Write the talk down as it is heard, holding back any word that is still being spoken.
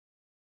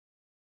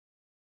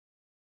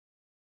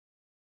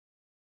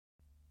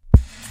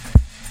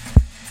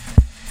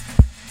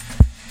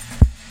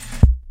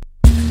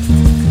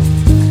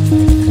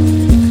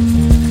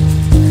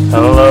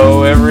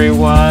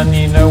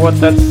what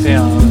that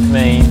sound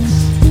means.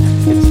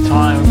 It's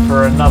time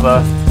for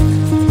another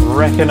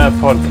Reckoner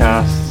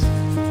podcast.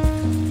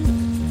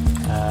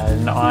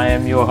 And I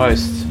am your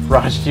host,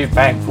 Rajdeep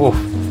Bank Wolf.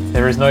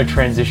 There is no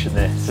transition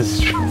there. It's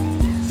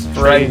just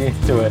straight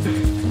into it.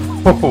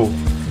 Ooh,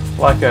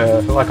 like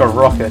a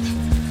rocket.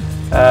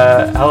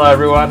 Hello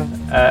everyone.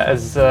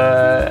 As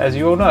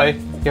you all know,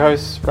 your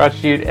host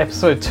Rajdeep,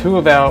 episode 2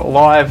 of our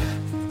live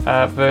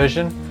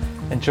version.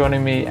 And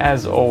joining me,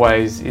 as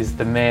always, is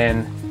the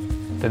man,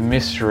 the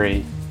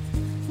mystery,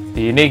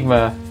 the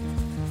enigma,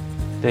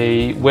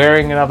 the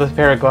wearing another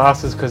pair of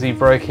glasses because he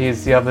broke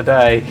his the other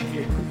day,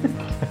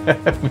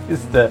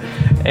 Mr.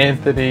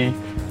 Anthony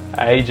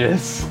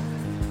Aegis.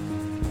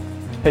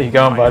 How you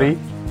going, buddy?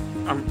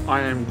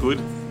 I am good.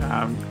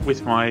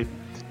 With my,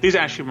 these are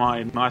actually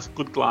my nice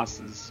good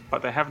glasses,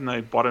 but they have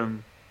no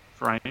bottom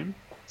frame.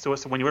 So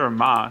when you wear a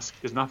mask,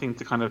 there's nothing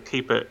to kind of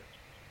keep it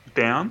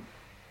down,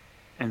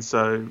 and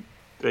so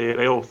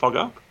they all fog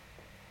up.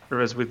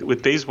 Whereas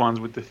with these ones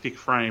with the thick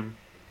frame,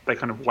 they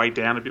kind of weigh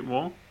down a bit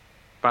more.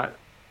 But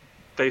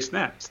they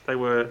snapped. They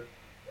were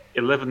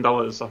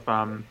 $11 off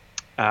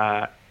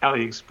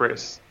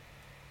AliExpress.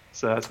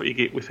 So that's what you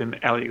get with an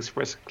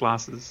AliExpress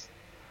glasses.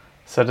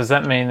 So does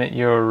that mean that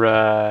you're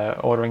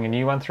ordering a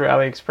new one through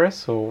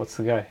AliExpress, or what's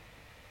the go?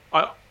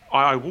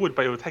 I would,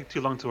 but it would take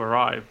too long to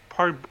arrive.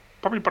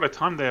 Probably by the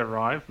time they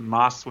arrive,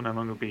 masks will no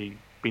longer be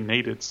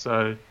needed.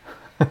 So,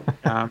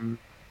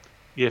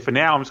 yeah, for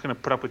now I'm just going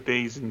to put up with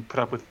these and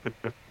put up with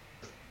the...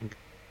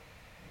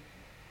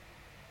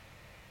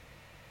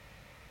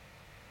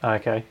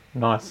 Okay,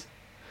 nice.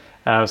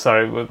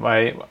 Sorry, with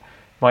my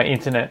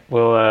internet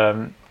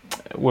will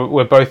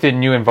we're both in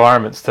new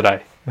environments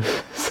today,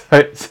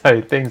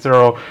 so things are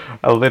all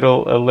a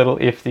little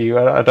iffy.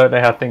 I don't know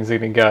how things are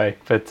going to go,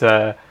 but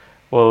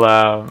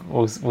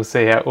we'll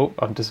see how. Oh,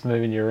 I'm just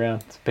moving you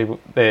around to people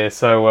there,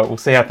 so we'll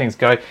see how things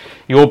go.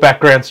 Your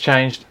background's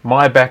changed,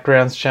 my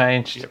background's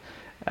changed. Yep.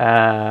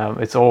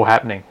 It's all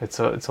happening. It's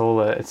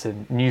a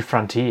new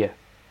frontier.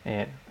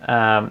 Yeah.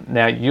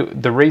 Now,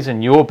 the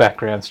reason your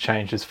background's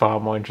changed is far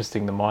more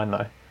interesting than mine,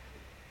 though.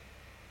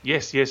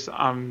 Yes.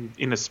 I'm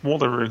in a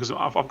smaller room because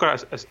I've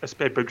got a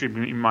spare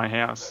bedroom in my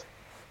house,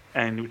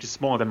 and which is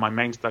smaller than my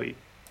main study.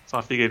 So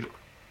I figured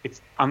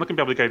I'm not going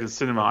to be able to go to the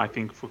cinema, I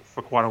think,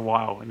 for quite a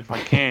while. And if I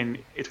can,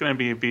 it's going to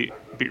be a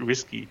bit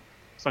risky.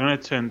 So I'm going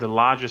to turn the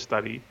larger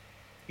study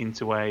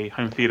into a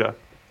home theater,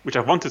 which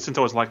I've wanted since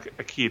I was like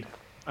a kid.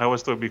 I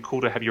always thought it'd be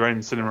cool to have your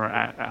own cinema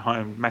at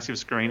home, massive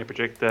screen, a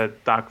projector,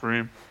 dark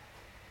room.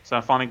 So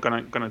I'm finally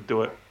gonna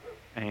do it,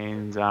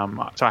 and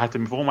so I had to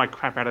move all my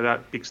crap out of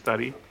that big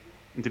study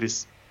into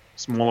this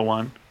smaller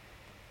one,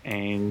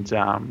 and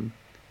now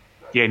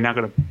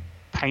got to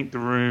paint the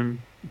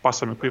room, buy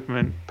some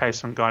equipment, pay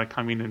some guy to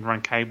come in and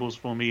run cables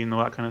for me and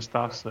all that kind of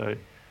stuff. So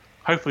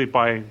hopefully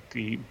by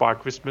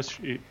Christmas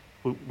it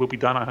will be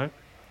done, I hope.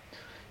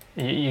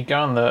 You're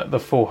going the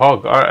full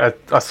hog.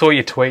 I saw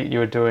your tweet. You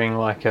were doing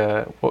like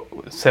a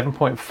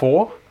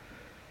 7.4.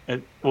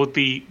 Well,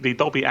 the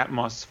Dolby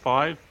Atmos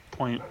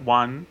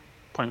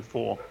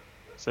 5.1.4.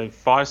 So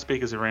 5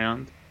 speakers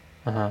around,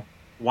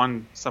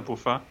 1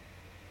 subwoofer,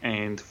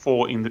 and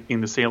 4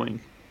 in the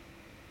ceiling.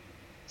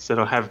 So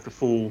it'll have the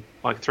full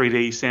like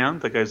 3D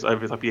sound that goes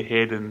over top your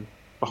head and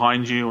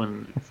behind you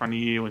and in front of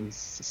you and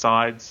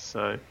sides.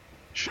 So it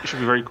should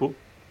be very cool.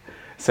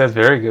 Sounds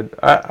very good.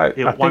 I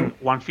think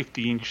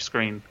 150-inch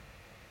screen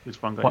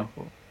is what I'm going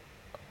for.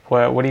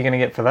 Well, what are you going to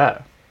get for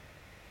that?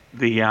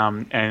 The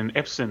an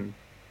Epson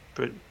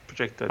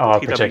projector, the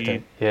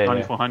projector. Yeah,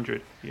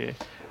 9400. Yeah.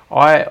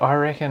 I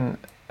reckon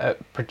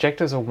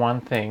projectors are one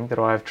thing that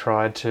I've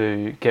tried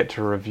to get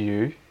to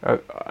review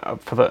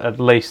for at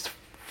least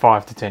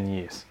 5 to 10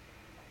 years,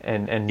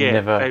 and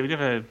never. They've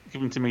never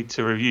given to me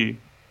to review.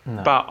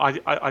 No. But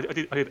I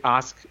did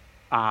ask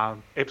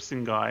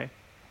Epson guy,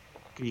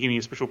 can you give me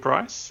a special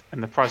price?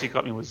 And the price he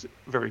got me was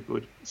very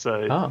good.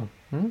 So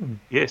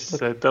yes,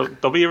 so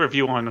there'll be a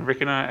review on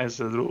Reckoner as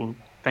a little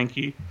thank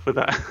you for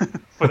that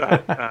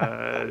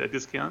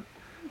discount.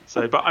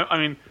 So, but I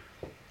mean,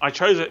 I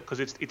chose it because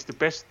it's the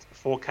best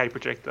 4K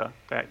projector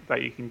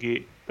that you can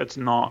get. That's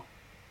not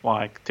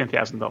like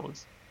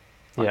 $10,000.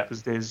 Yeah,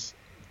 because there's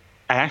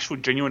an actual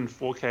genuine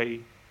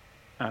 4K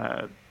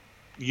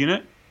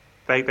unit.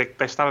 They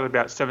start at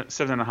about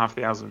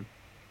 $7,500.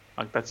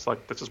 That's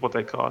just what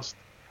they cost.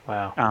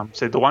 Wow.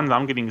 So the one that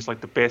I'm getting is like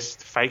the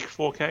best fake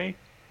 4K.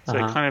 So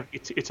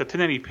it's a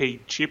 1080p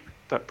chip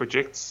that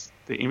projects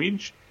the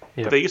image.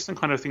 Yep. But they use some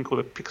kind of thing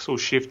called a pixel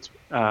shift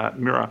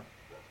mirror,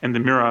 and the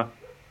mirror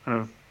kind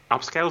of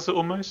upscales it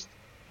almost.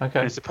 Okay.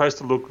 And it's supposed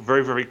to look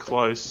very, very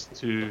close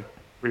to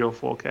real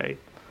 4K.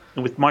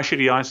 And with my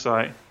shitty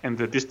eyesight and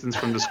the distance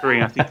from the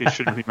screen, I think it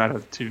shouldn't really matter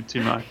too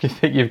much. You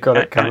think you've got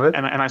it covered?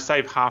 And I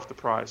saved half the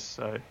price.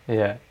 So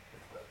yeah,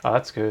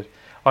 that's good.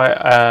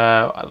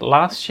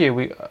 Last year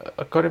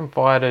I got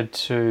invited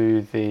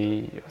to I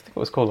think it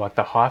was called like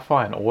the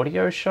Hi-Fi and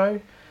Audio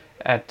show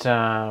at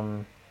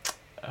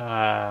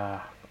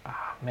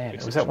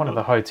it was at one of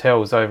the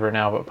hotels over in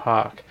Albert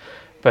Park,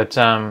 but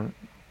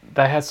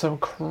they had some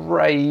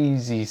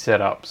crazy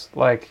setups.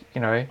 Like,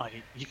 Like,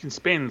 you can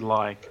spend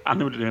like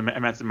unlimited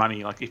amounts of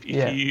money. Like if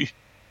Yeah. you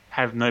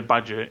have no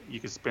budget, you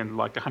could spend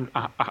like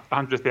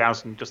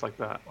 100,000 just like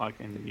that. Like,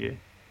 and yeah,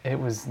 it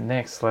was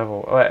next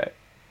level. Like,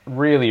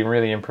 really,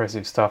 really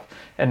impressive stuff.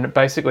 And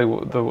basically,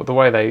 the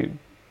way they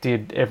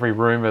did every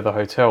room of the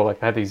hotel, like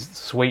they had these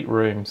suite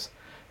rooms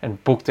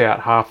and booked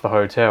out half the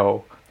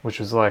hotel, which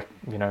was like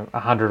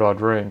 100 odd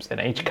rooms, and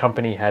each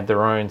company had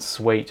their own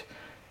suite,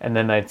 and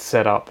then they'd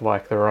set up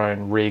like their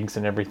own rigs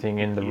and everything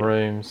in the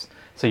rooms.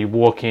 So you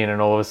walk in,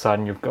 and all of a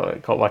sudden you've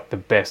got like the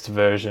best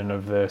version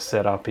of the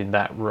setup in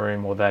that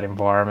room or that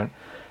environment.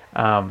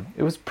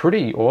 It was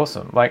pretty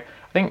awesome. Like,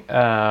 I think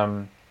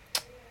the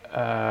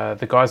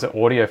guys at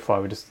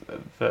AudioFly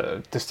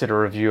just did a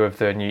review of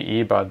their new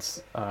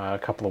earbuds a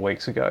couple of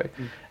weeks ago.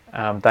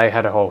 They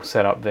had a whole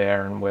setup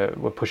there, and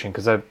we're pushing,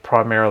 because they're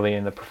primarily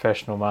in the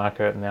professional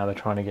market, and now they're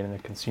trying to get in the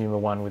consumer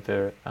one with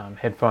their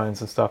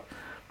headphones and stuff.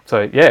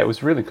 So yeah, it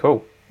was really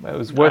cool. It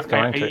was worth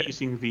going to. Are you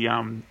using the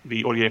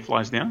audio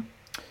flies now?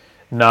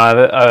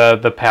 No,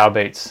 the Power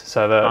Beats.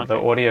 So the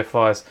Okay. audio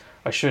flies.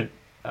 I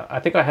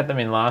think I had them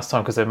in last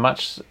time because they're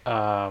much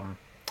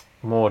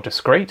more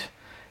discreet,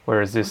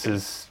 whereas this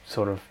is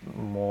sort of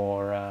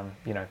more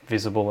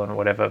visible and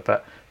whatever.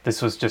 But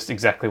this was just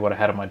exactly what I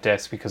had on my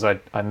desk, because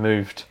I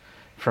moved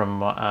from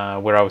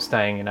where I was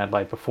staying in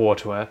Adelaide before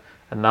to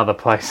another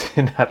place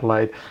in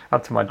Adelaide,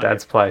 up to my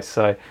dad's place.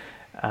 So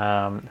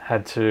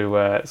had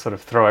to sort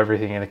of throw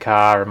everything in the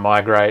car and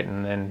migrate,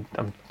 and then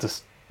I'm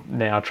just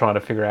now trying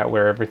to figure out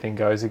where everything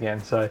goes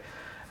again. So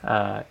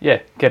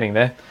getting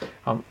there.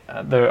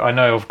 I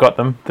know I've got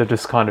them. They're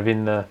just kind of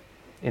in the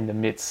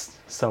midst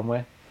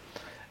somewhere.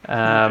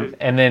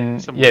 And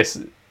then yes,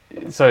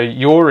 so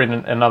you're in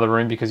another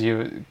room because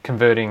you're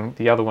converting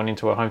the other one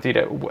into a home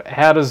theatre.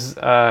 How does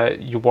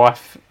your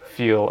wife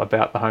feel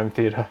about the home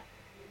theatre?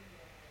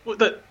 Well,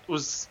 that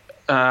was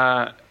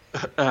her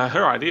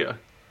idea.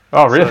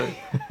 Oh, really?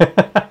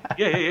 So,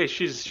 yeah.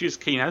 She's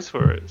keen as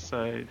for it.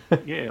 So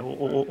yeah,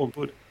 all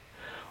good.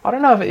 I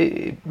don't know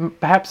if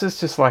perhaps it's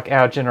just like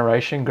our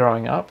generation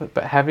growing up,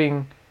 but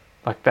having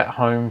like that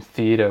home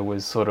theatre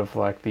was sort of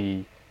like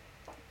the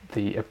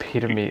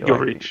epitome. You're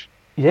like, rich.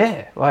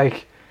 Yeah,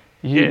 like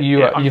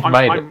you've I'm,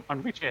 made I'm,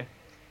 I'm rich. Yeah.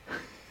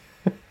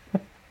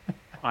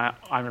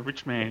 I'm a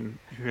rich man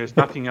who has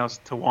nothing else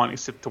to want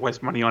except to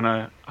waste money on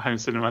a home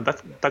cinema.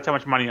 That's how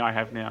much money I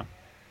have now.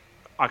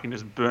 I can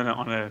just burn it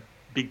on a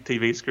big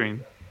TV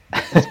screen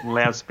with some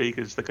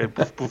loudspeakers that go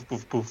poof, poof,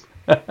 poof, poof.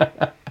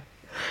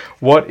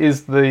 What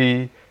is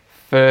the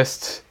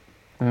first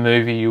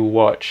movie you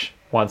watch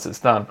once it's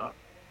done?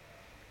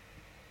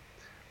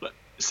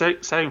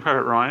 Saving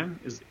Private Ryan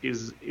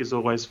is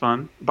always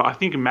fun, but I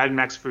think Mad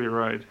Max Fury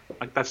Road,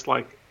 like that's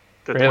like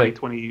the Really?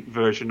 2020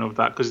 version of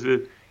that, because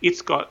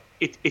it's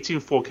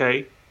in 4K.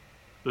 It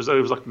was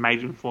like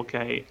made in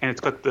 4K, and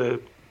it's got the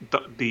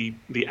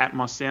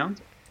Atmos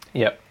sound.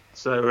 Yep.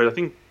 So I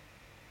think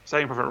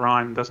Saving Private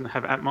Ryan doesn't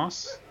have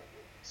Atmos.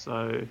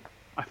 So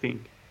I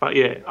think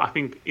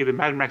either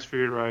Mad Max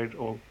Fury Road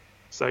or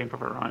Saving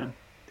Private Ryan.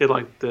 They're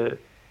like all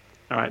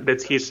right,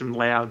 let's hear some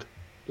loud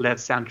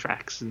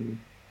soundtracks and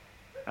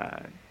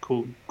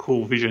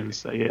cool visions.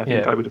 So yeah, I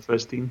think that'll be the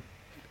first thing.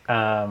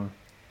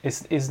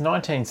 Is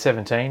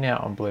 1917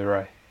 out on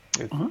Blu-ray?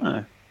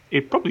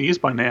 It probably is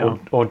by now.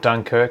 Or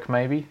Dunkirk,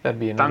 maybe? That'd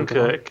be another good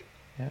one. Dunkirk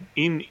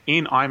in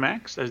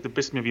IMAX is the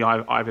best movie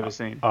I've ever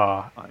seen.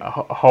 I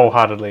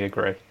wholeheartely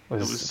agree. It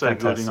was so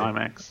good in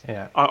fantastic. IMAX.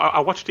 Yeah. I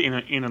watched it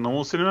in a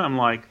normal cinema. I'm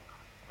like,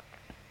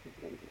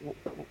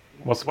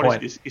 What's the what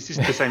point? is this? Is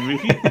this the same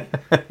movie?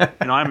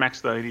 In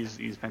IMAX though, it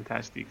is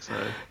fantastic. So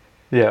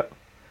Yeah.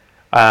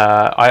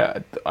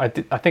 I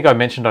think I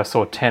mentioned I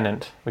saw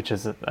Tenet, which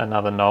is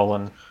another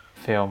Nolan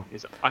film.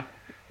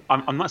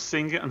 I'm not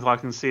seeing it until I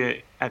can see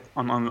it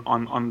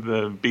on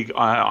the big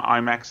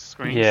IMAX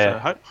screen.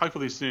 Yeah. So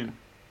hopefully soon.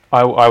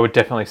 I would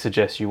definitely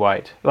suggest you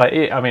wait.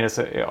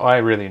 I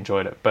really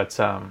enjoyed it, but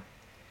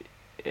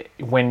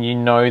when you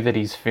know that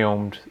he's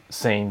filmed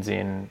scenes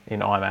in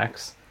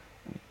IMAX,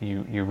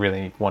 you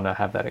really want to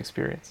have that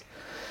experience.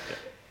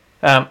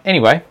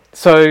 Anyway,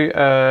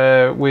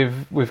 so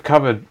we've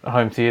covered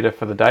home theatre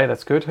for the day.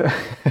 That's good.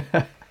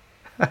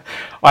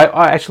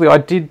 I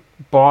did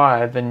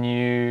buy the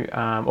new,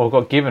 or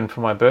got given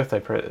for my birthday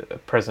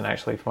present,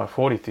 actually, for my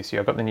 40th this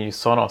year. I got the new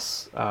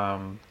Sonos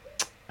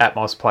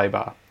Atmos play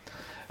bar.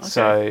 Okay.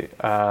 So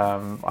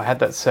I had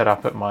that set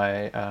up at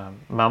my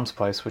mum's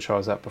place, which I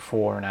was at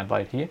before in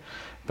Adelaide here,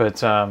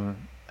 but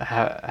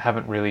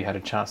haven't really had a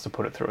chance to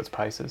put it through its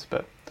paces.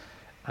 But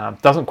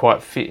doesn't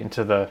quite fit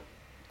into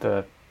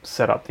the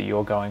setup that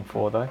you're going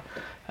for, though.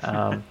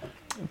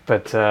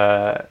 But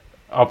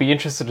I'll be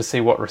interested to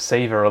see what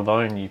receiver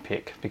alone you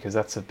pick, because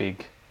that's a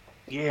big...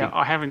 Yeah,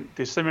 I haven't...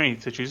 There's so many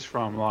to choose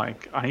from.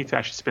 Like, I need to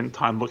actually spend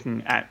time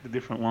looking at the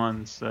different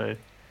ones. So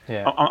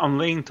yeah, I'm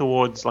leaning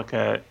towards like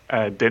a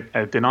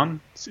Denon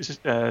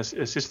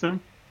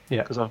system.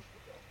 Yeah, because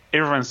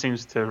everyone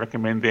seems to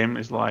recommend them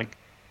as like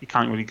you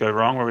can't really go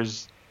wrong.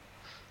 Whereas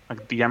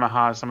Like the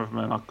Yamaha, some of them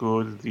are not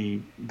good.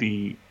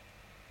 The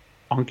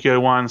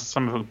Onkyo ones,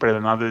 some of them are better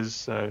than others.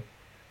 So,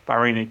 but I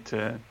really need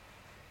to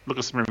look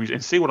at some reviews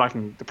and see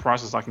the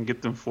prices I can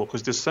get them for,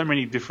 because there's so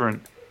many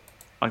different.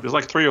 Like there's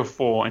like 3 or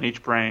 4 in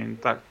each brand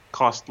that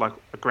cost like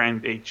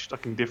 $1,000 each,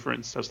 like in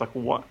difference. So it's like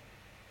what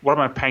am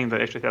I paying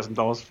that extra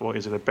 $1,000 for?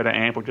 Is it a better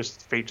amp or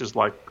just features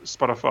like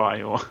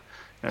Spotify or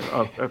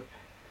a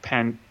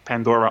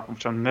Pandora,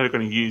 which I'm never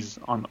going to use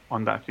on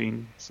that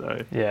thing?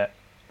 So Yeah.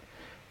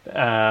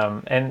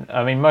 And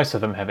I mean, most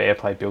of them have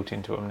AirPlay built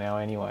into them now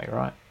anyway,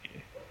 right?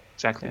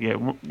 exactly, yeah.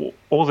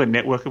 All the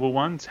networkable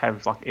ones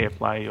have like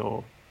AirPlay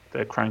or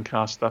the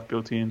Chromecast stuff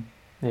built in.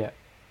 Yeah.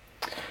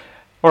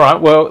 All right.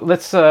 Well,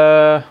 let's.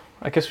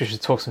 I guess we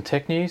should talk some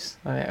tech news.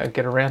 I'll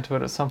get around to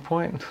it at some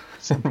point.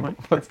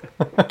 But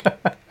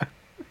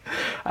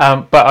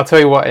I'll tell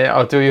you what.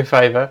 I'll do you a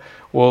favour.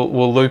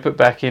 We'll loop it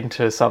back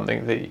into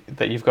something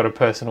that you've got a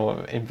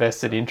personal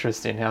invested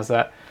interest in. How's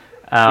that?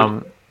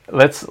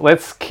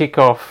 Let's kick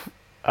off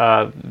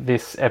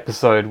this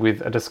episode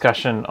with a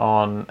discussion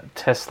on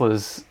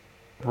Tesla's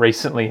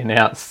recently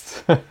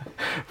announced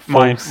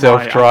full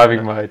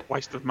self-driving mode.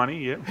 Waste of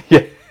money, yeah.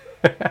 Yeah.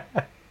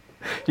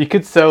 You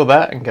could sell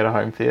that and get a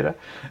home theater.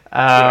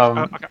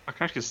 I can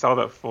actually sell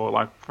that for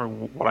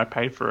what I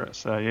paid for it.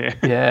 So yeah.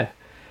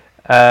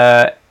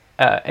 Yeah.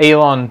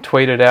 Elon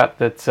tweeted out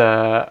that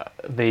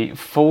the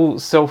full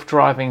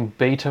self-driving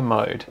beta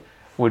mode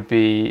would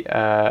be,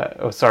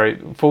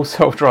 full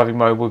self-driving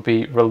mode would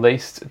be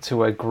released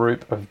to a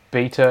group of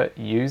beta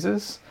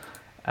users,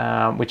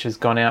 which has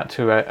gone out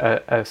to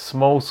a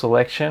small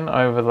selection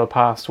over the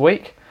past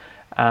week.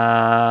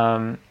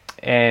 And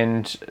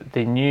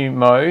the new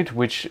mode,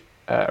 which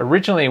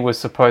originally was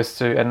supposed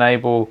to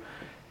enable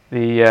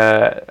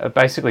the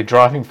basically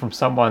driving from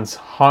someone's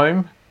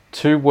home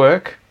to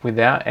work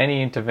without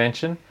any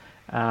intervention,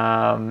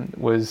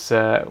 was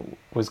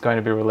going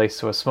to be released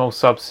to a small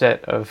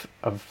subset of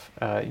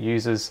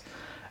users,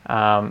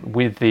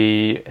 with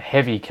the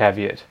heavy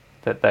caveat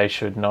that they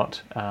should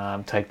not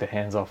take their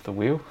hands off the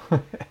wheel,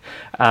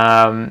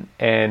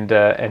 and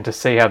to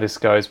see how this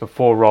goes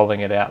before rolling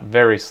it out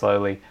very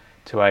slowly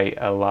to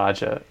a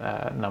larger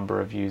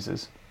number of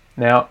users.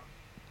 Now,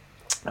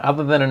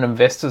 other than an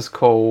investor's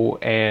call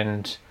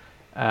and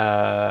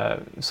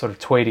sort of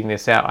tweeting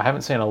this out, I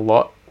haven't seen a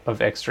lot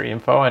of extra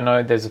info. I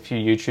know there's a few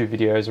YouTube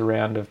videos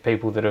around of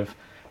people that have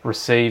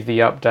received the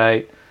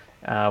update,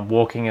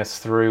 walking us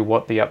through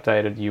what the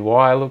updated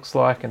UI looks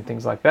like and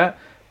things like that.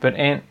 But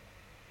Ant,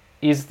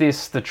 is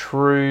this the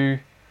true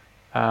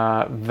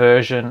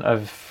version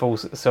of full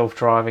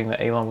self-driving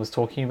that Elon was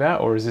talking about,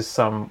 or is this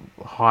some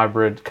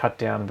hybrid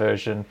cut-down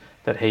version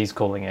that he's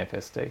calling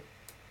FSD?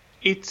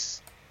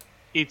 It's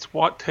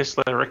what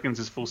Tesla reckons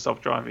is full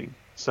self-driving.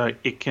 So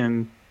it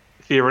can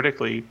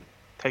theoretically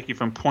take you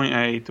from point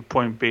A to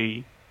point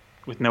B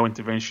with no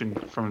intervention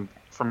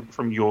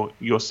from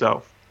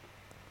yourself.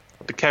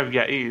 The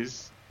caveat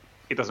is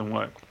it doesn't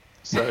work.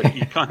 So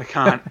you kind of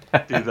can't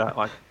do that.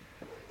 Like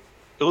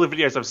all the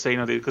videos I've seen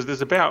of it, because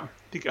there's about, I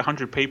think,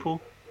 100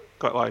 people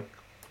got like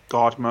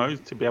God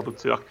mode to be able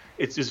to. Like,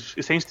 it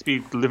seems to be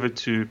delivered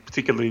to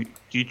particularly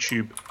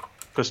YouTube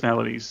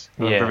personalities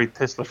who are very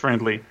Tesla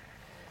friendly,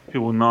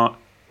 who will not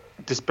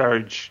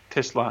disparage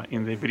Tesla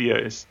in their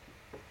videos,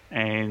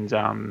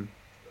 and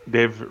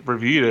they've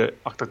reviewed it.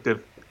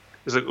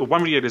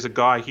 One video, there's a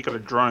guy, he got a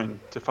drone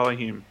to follow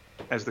him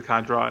as the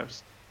car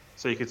drives,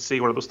 so you could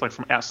see what it looks like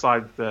from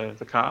outside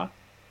the car,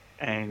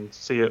 and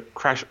see it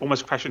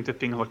almost crash into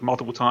things like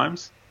multiple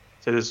times.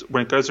 So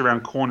when it goes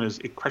around corners,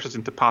 it crashes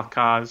into parked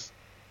cars.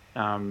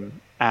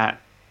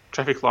 At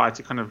traffic lights,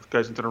 it kind of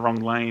goes into the wrong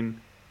lane.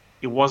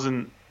 It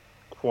wasn't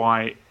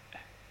quite.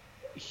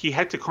 He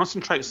had to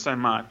concentrate so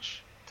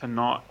much to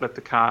not let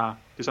the car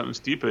do something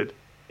stupid.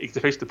 It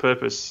defeats the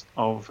purpose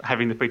of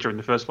having the feature in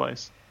the first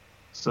place.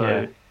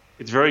 So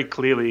it's very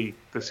clearly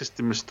the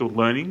system is still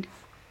learning,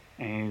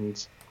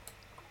 and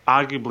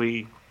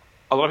arguably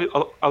a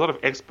lot of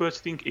experts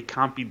think it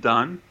can't be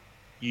done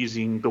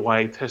using the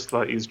way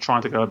Tesla is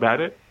trying to go about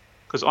it.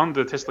 Because on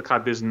the Tesla car,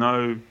 there's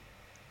no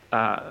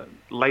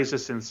laser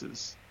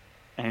sensors,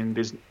 and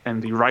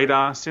the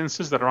radar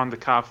sensors that are on the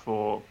car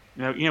for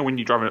when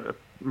you drive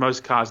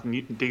most cars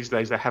these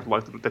days, they have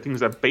like the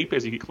things that beep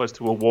as you get close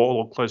to a wall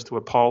or close to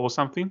a pole or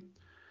something.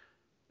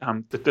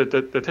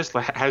 The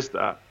Tesla has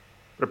that,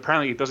 but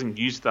apparently it doesn't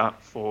use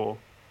that for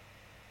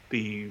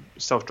the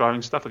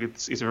self-driving stuff. Like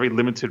it's a very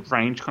limited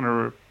range kind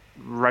of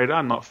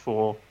radar, not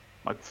for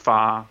like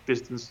far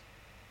distance,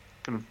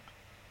 kind of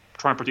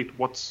try and predict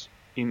what's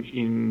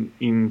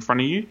in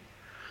front of you.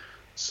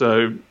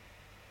 So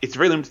it's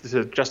very limited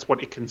to just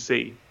what it can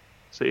see.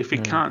 So if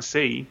it can't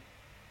see,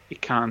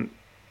 it can't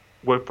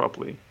work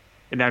properly.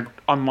 And now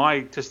on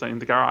my Tesla in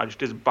the garage,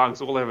 there's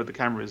bugs all over the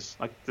cameras.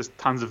 Like there's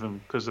tons of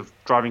them because of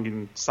driving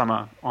in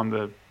summer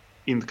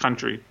in the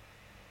country,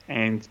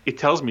 and it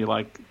tells me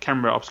like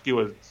camera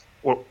obscured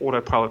or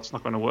autopilot's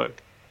not going to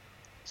work.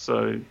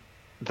 So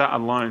that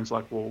alone is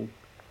like, well,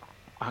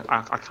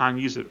 I can't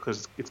use it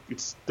because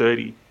it's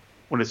dirty.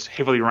 When it's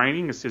heavily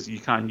raining, it says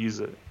you can't use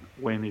it.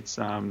 when it's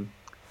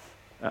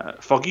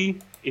foggy,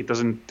 it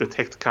doesn't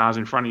detect cars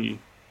in front of you.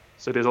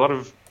 So there's a lot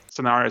of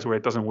scenarios where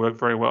it doesn't work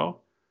very well.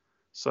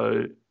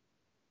 So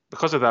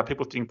because of that,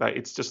 people think that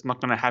it's just not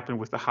going to happen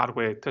with the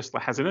hardware Tesla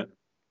has in it.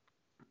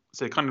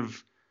 So kind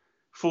of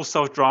full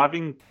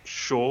self-driving,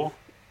 sure,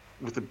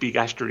 with a big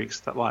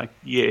asterisk that like,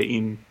 yeah,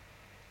 in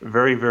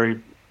very,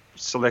 very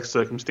select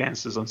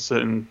circumstances on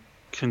certain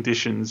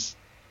conditions,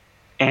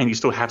 and you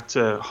still have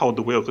to hold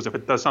the wheel because if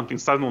it does something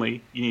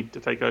suddenly, you need to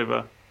take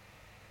over.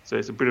 So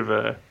it's a bit of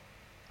a,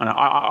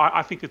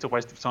 I think it's a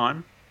waste of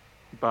time,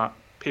 but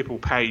people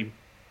pay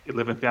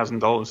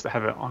 $11,000 to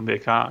have it on their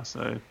car.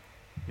 So,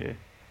 yeah.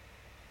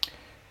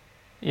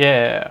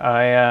 Yeah,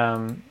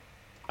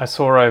 I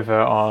saw over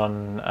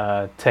on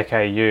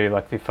TechAU,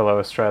 like the fellow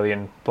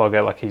Australian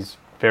blogger, like he's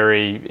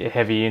very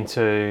heavy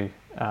into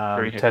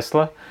Very heavy.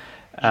 Tesla.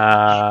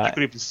 You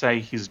could even say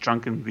he's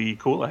drunken the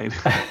Kool-Aid.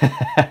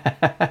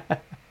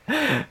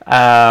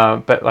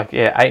 But like,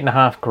 yeah,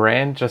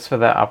 $8,500 just for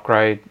that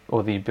upgrade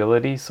or the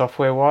ability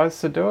software-wise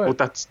to do it.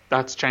 Well,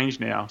 that's changed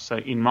now. So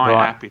in my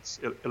Right. app, it's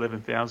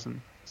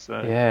 11,000.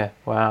 So Yeah,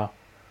 wow.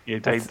 yeah,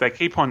 they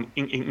keep on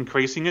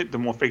increasing it the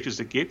more features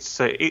it gets.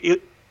 So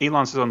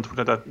Elon says on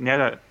Twitter that now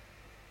that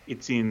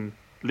it's in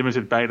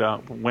limited beta,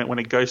 when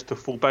it goes to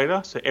full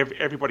beta, so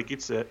everybody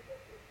gets it,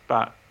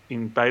 but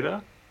in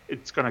beta,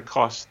 it's going to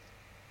cost,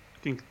 I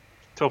think,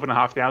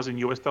 $12,500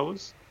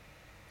 US.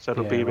 So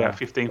it'll Yeah, be about wow.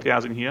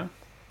 15,000 here.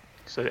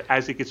 So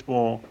as it gets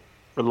more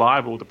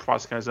reliable, the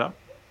price goes up.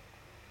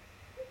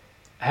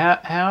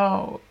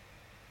 How?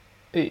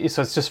 So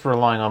it's just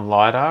relying on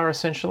LiDAR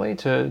essentially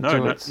to No, do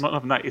no, its...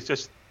 not that. It's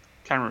just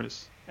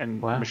cameras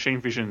and Wow.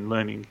 machine vision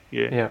learning.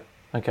 Yeah. Yeah.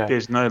 Okay.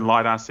 There's no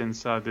lidar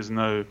sensor. There's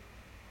no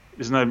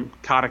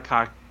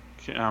car-to-car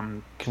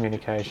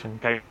Communication.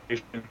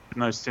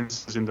 no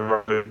sensors in the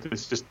road.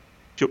 It's just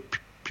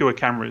pure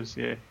cameras.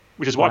 Yeah,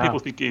 which is why Wow. people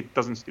think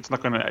it's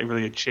not going to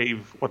really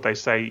achieve what they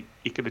say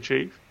it could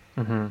achieve.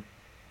 Mm-hmm.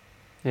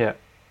 Yeah.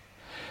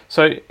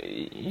 So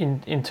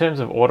in terms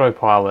of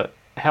autopilot,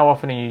 how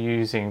often are you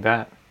using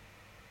that?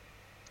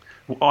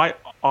 Well,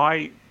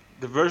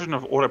 the version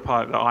of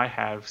autopilot that I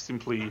have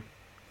simply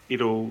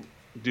it'll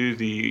do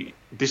the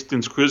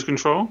distance cruise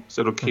control,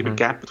 so it'll keep a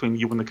gap between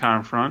you and the car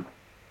in front,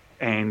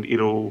 and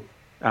it'll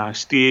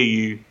steer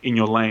you in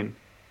your lane.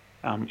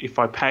 If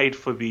I paid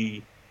for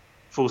the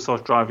full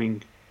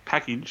self-driving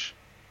package,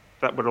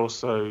 that would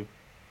also,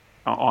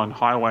 on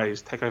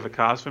highways, take over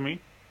cars for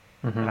me,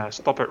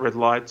 stop at red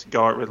lights,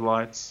 go at red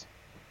lights,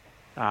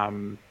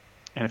 and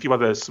a few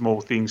other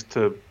small things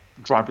to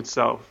drive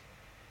itself.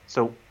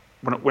 So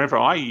whenever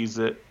I use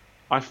it,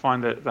 I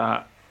find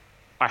that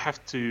I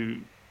have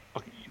to...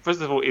 First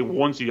of all, it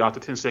warns you after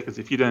 10 seconds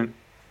if you don't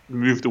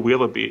move the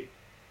wheel a bit.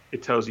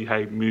 It tells you,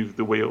 hey, move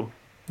the wheel.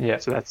 Yeah.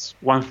 So that's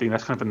one thing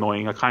that's kind of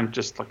annoying. I can't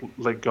just like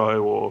let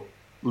go or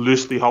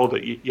loosely hold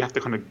it. You have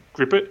to kind of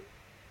grip it,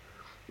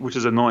 which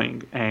is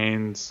annoying.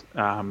 And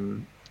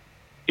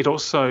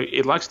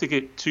it likes to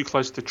get too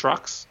close to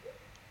trucks.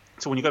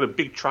 So when you've got a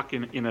big truck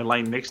in a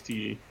lane next to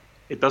you,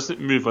 it doesn't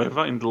move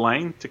over in the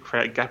lane to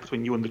create a gap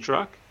between you and the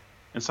truck.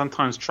 And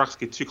sometimes trucks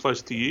get too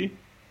close to you,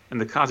 and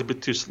the car's a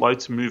bit too slow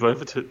to move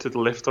over to the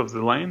left of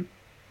the lane.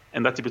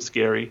 And that's a bit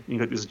scary. You've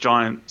got this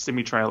giant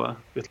semi-trailer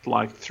with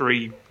like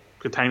 3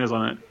 containers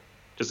on it,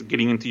 just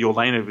getting into your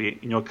lane a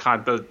bit, and your car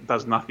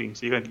does nothing.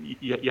 So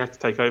you have to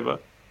take over.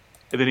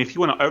 And then if you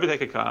want to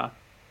overtake a car,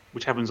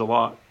 which happens a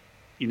lot,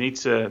 you need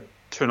to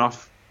turn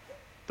off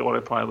the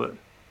autopilot,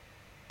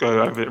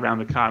 go over around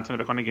the car and turn it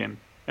back on again.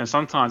 And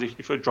sometimes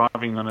if you're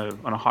driving on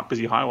a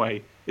busy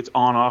highway, it's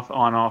on,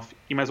 off.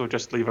 You may as well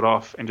just leave it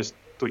off and just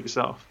do it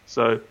yourself.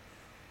 So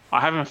I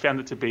haven't found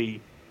it to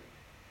be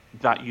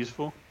that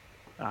useful.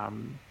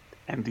 And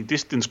the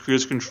distance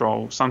cruise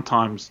control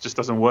sometimes just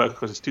doesn't work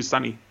because it's too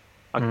sunny.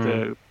 Like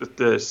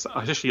the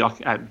especially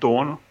like at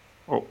dawn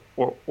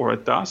or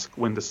at dusk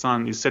when the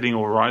sun is setting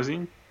or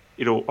rising,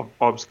 it'll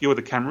obscure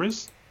the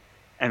cameras,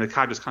 and the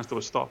car just can't do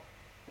a stop.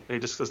 It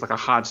just does like a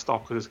hard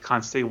stop because it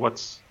can't see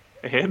what's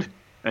ahead.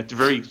 And it's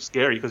very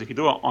scary because if you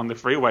do it on the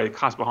freeway, the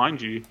car's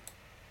behind you,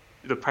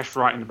 it'll crash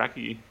right in the back of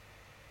you,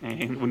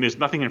 and when there's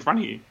nothing in front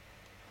of you.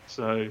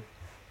 So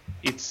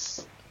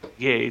it's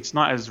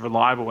not as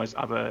reliable as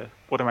other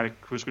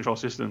automatic cruise control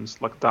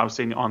systems like that I've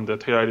seen on the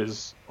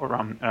Toyotas or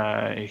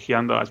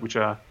Hyundais,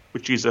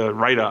 which use a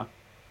radar,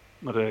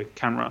 not a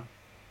camera.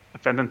 I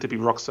found them to be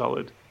rock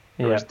solid.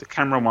 Whereas the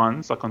camera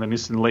ones, like on the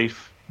Nissan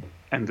Leaf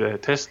and the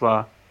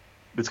Tesla,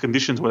 there's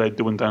conditions where they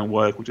do and don't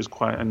work, which is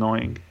quite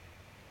annoying.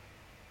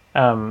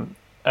 One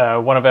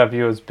of our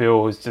viewers,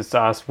 Bill, has just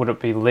asked, would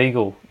it be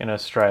legal in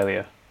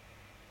Australia?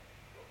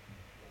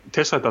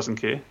 Tesla doesn't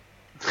care.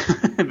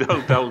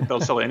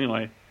 they'll sell it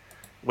anyway,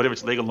 whether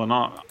it's legal or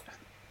not.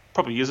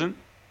 Probably isn't,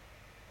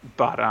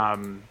 but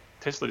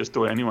Tesla just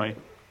do it anyway.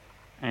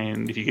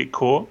 And if you get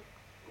caught,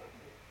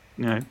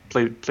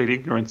 plead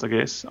ignorance, I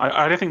guess.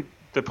 I don't think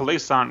the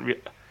police aren't.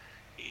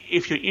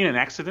 If you're in an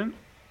accident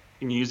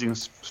and you're using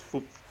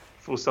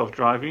full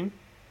self-driving,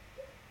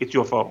 it's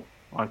your fault.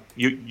 Like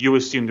you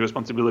assume the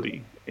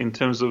responsibility. in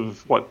terms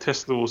of what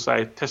Tesla will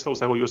say. Tesla will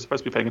say, well, you're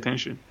supposed to be paying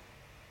attention.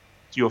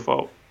 It's your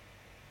fault.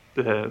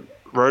 The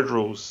road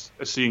rules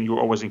assume you're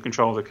always in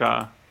control of the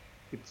car.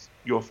 It's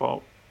your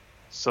fault.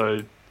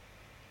 So,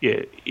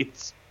 yeah,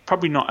 it's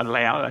probably not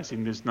allowed, as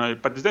in there's no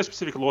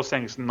specific law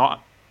saying it's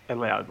not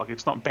allowed. Like,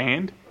 it's not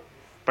banned,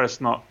 but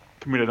it's not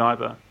permitted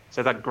either.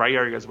 So that grey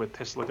area is where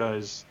Tesla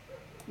goes,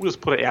 we'll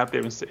just put it out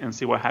there and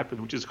see what happens,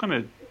 which is kind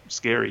of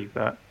scary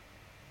that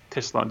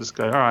Tesla just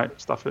go, all right,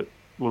 stuff it.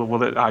 We'll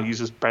let our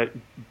users better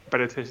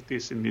test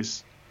this in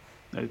this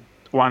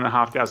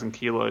 1,500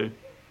 kilo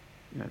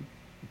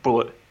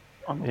bullet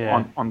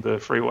on the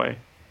freeway.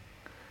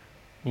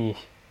 Yeah,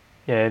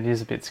 it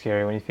is a bit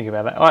scary when you think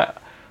about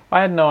that. I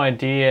had no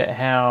idea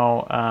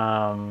how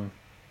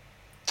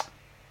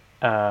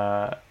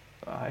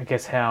I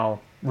guess how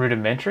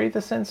rudimentary the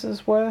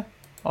sensors were.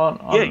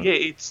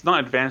 It's not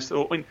advanced.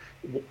 I mean,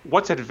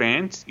 what's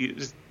advanced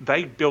is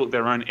they built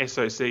their own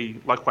SoC,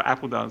 like what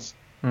Apple does,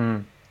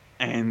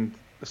 and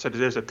so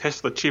there's a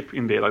Tesla chip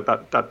in there, like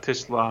that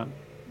Tesla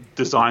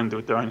designed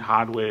with their own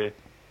hardware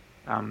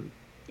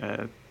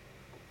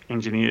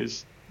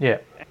engineers. Yeah,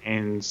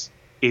 and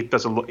it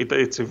does a lot.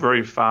 It's a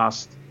very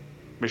fast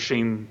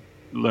machine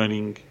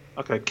learning,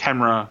 like a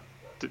camera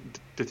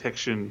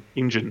detection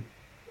engine,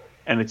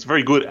 and it's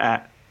very good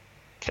at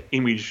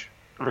image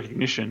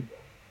recognition.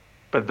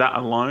 But that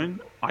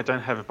alone, I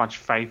don't have much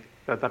faith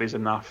that is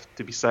enough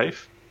to be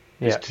safe.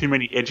 There's too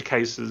many edge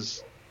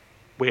cases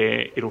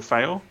where it'll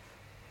fail,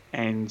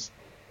 and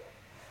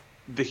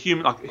the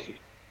human, like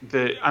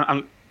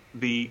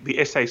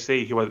the SAC,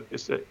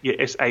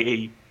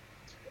 SAE,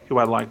 who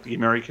are like the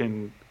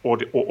American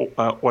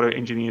auto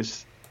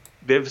engineers,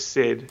 they've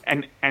said,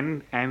 and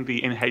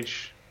the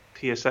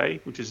NHTSA,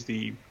 which is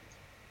the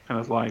kind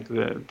of like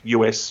the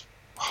US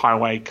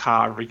highway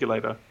car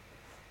regulator,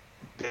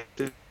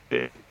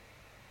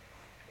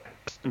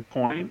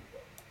 point,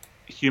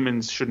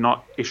 humans should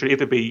not. It should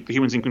either be the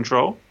humans in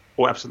control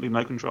or absolutely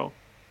no control.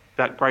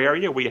 That grey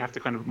area where you have to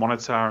kind of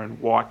monitor and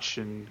watch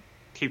and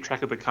keep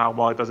track of the car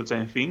while it does its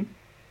own thing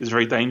is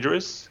very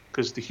dangerous,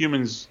 because the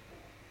humans,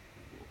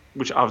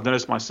 which I've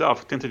noticed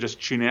myself, tend to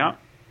just tune out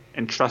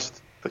and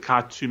trust the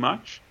car too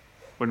much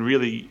when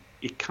really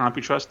it can't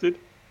be trusted,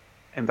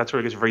 and that's where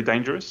it gets very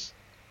dangerous.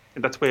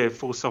 And that's where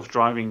full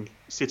self-driving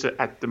sits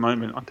at the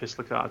moment on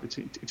Tesla cars.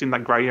 It's in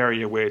that grey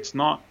area where it's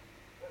not.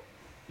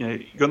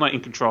 You're not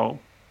in control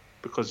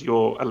because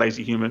you're a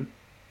lazy human.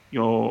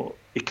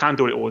 It can't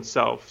do it all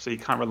itself, so you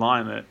can't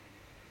rely on it.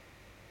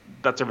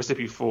 That's a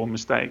recipe for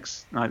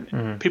mistakes.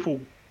 People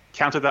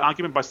counter that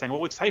argument by saying,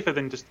 well, it's safer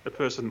than just a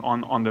person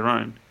on their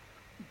own.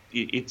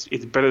 It's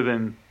better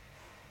than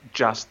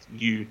just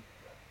you.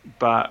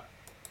 But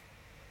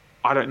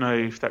I don't know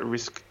if that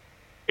risk...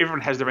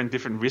 Everyone has their own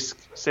different risk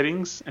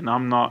settings, and I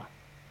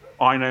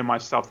know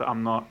myself that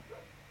I'm not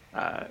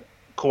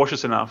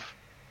cautious enough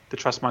to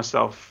trust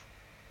myself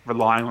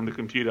relying on the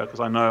computer, because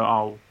I know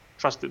I'll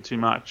trust it too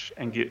much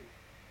and get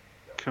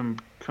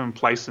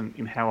complacent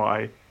in how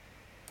I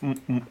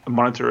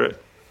monitor it.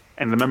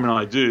 And the moment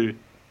I do,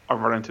 I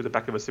run into the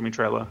back of a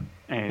semi-trailer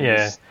and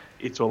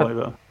it's all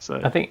over. So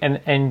I think,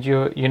 and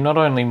you're not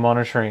only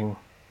monitoring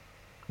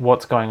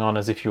what's going on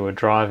as if you were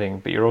driving,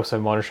 but you're also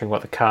monitoring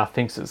what the car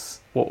thinks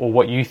is, or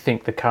what you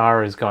think the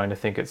car is going to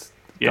think it's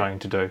going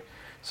to do.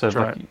 So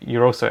like,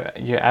 you're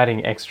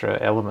adding extra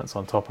elements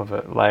on top of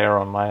it, layer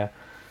on layer.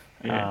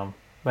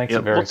 Makes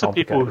it very lots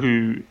complicated. of people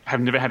who have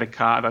never had a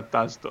car that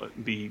does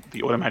the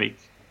automatic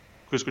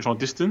cruise control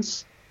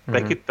distance,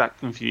 they get that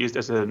confused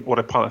as an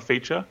autopilot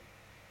feature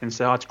and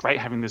say, oh, it's great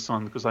having this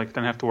on because I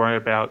don't have to worry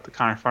about the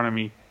car in front of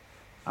me.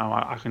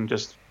 I can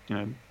just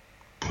turn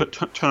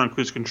on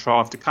cruise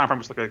control. If the car in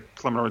front of me is like a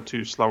kilometre or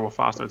two slower or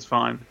faster, it's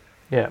fine.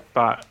 Yeah.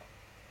 But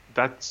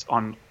that's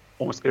on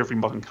almost every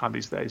modern car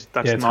these days.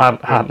 That's it's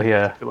not hardly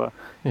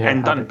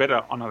and done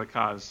better on other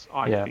cars,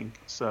 I think.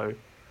 So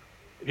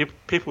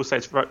people say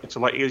it's a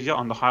lot easier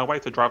on the highway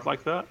to drive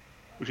like that,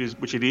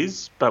 which it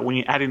is. But when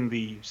you add in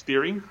the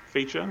steering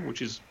feature,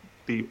 which is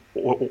the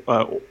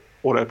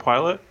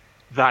autopilot,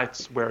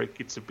 that's where it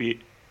gets a bit.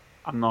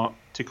 I'm not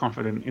too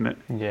confident in it.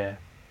 Yeah.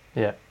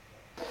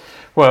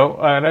 Well,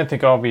 I don't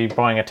think I'll be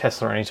buying a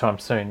Tesla anytime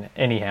soon,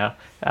 anyhow.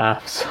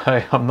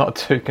 So I'm not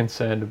too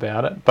concerned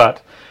about it.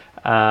 But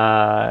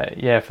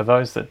for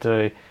those that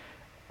do,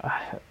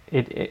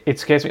 it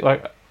scares me.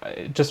 Like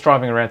just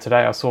driving around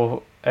today, I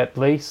saw at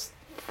least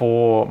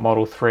 4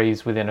 Model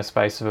 3s within a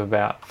space of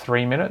about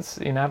 3 minutes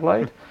in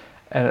Adelaide,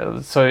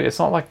 and so it's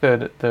not like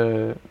they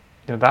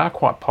are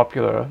quite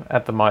popular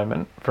at the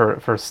moment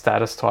for a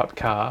status type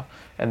car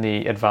and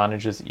the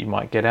advantages that you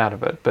might get out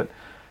of it. But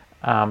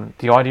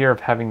the idea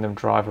of having them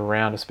drive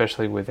around,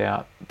 especially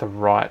without the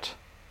right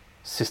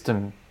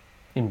system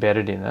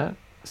embedded in it,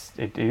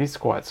 it is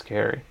quite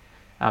scary,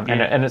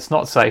 and it's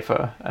not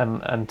safer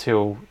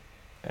until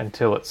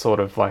it's sort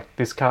of like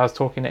this car's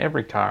talking to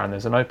every car and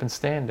there's an open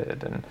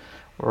standard and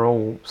we're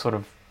all sort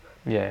of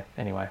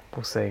anyway,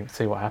 we'll see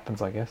what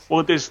happens, I guess.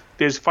 Well, there's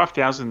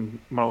 5,000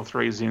 Model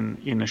 3s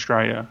in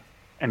Australia,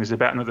 and there's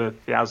about another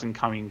 1,000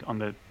 coming on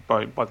the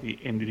boat by the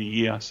end of the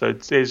year. So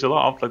there's a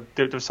lot of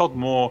they've sold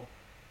more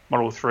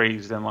Model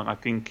 3s than I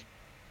think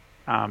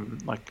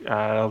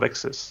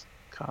Lexus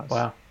cars.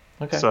 Wow.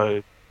 Okay.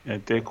 So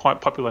they're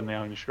quite popular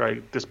now in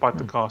Australia, despite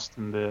the cost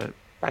and the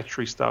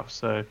battery stuff.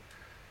 So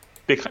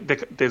there's going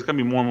to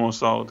be more and more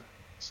sold.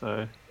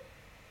 So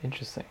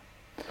interesting.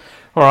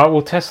 All right.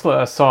 Well,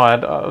 Tesla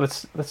aside,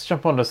 let's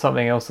jump on to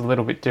something else a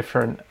little bit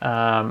different,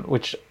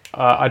 which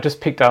I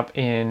just picked up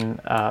in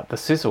the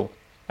Sizzle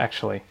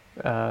actually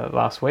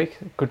last week.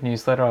 Good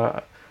newsletter.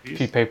 A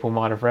few people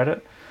might have read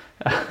it.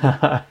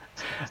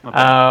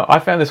 I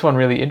found this one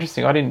really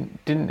interesting. I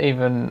didn't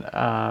even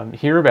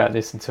hear about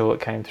this until it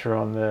came through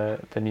on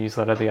the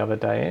newsletter the other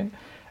day.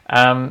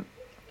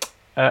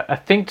 A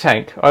think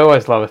tank. I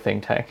always love a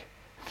think tank.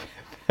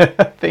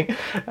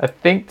 A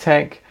think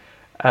tank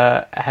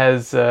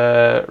has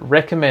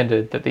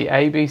recommended that the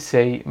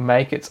ABC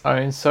make its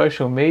own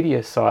social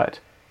media site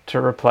to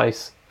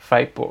replace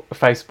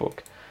Facebook.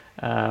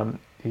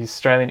 The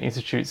Australian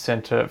Institute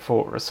Centre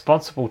for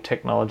Responsible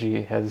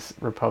Technology has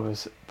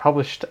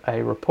published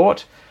a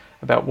report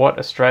about what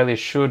Australia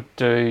should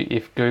do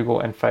if Google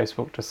and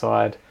Facebook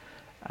decide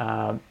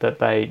that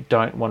they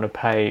don't want to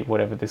pay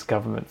whatever this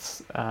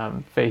government's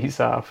fees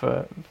are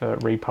for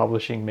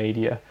republishing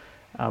media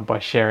by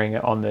sharing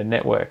it on their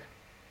network.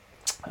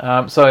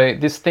 So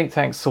this think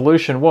tank's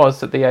solution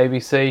was that the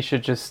ABC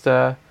should just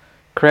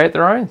create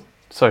their own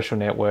social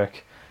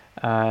network.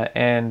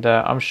 And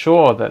I'm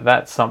sure that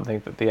that's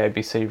something that the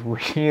ABC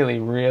really,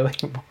 really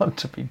want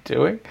to be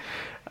doing.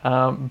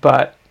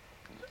 But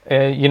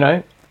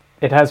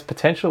it has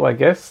potential, I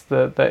guess,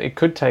 that it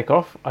could take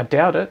off. I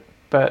doubt it,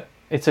 but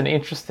it's an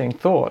interesting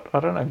thought. I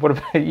don't know. What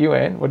about you,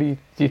 Anne? What do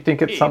you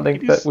think it's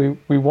something that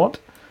we want?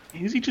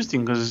 It is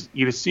interesting because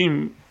you'd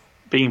assume,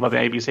 being by the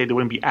ABC, there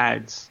wouldn't be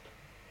ads.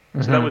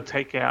 So that would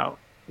take out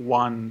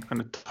one kind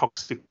of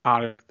toxic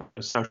part of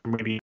the social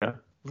media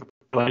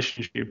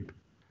relationship.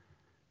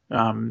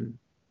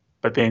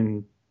 But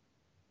then,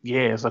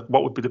 it's like,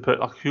 what would be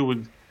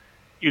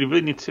you'd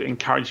really need to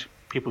encourage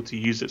people to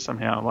use it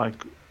somehow. Like,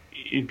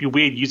 it'd be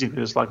weird using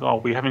this,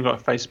 we haven't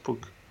got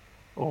Facebook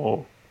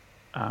or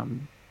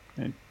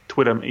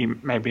Twitter,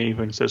 maybe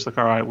even. So it's like,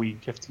 all right, we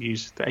have to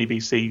use the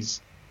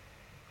ABC's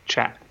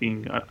chat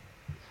thing. I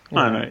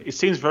don't know. It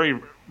seems very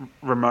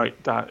remote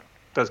that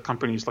those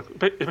companies,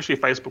 especially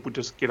Facebook, would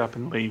just get up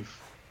and leave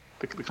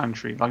the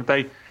country. Like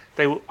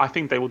I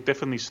think they will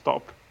definitely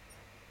stop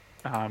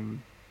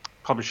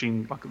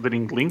publishing,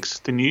 letting links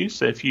to news.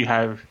 So if you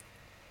have,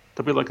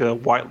 there'll be a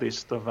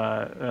whitelist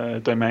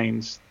of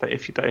domains that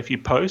if you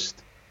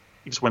post,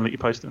 you just won't let you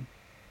post them.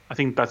 I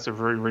think that's a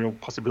very real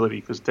possibility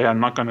because they are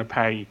not going to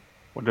pay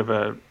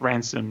whatever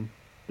ransom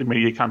the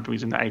media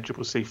companies and the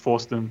ACCC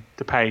force them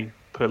to pay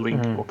per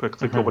link or per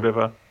click or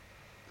whatever.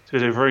 So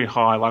there's a very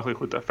high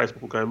likelihood that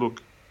Facebook will go,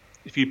 look,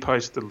 if you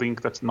post the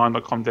link that's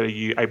 9.com.au,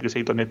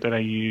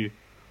 abc.net.au,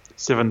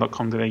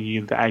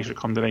 7.com.au,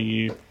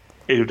 theage.com.au,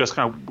 it'll just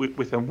kind of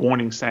with a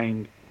warning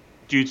saying,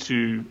 due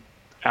to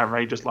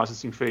outrageous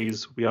licensing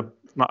fees, we are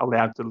not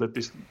allowed to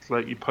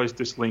let you post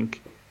this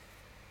link,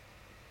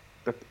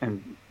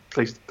 and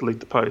please delete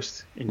the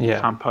post, and you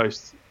can't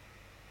post.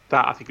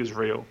 That I think is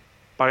real,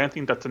 but I don't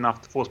think that's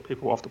enough to force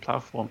people off the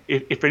platform.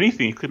 If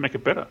anything, it could make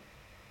it better,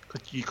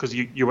 because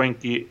you won't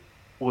get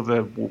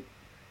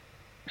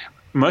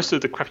most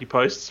of the crappy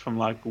posts from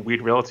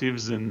weird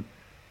relatives and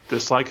the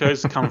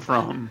psychos come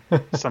from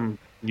some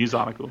news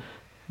article.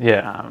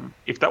 Yeah.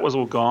 If that was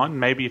all gone,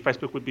 maybe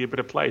Facebook would be a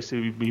better place.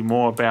 It would be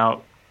more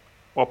about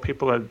what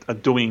people are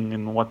doing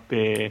and what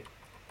they've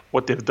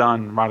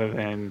done, rather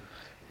than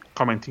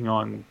commenting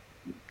on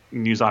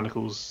news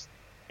articles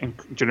and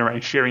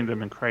sharing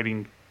them and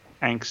creating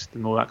angst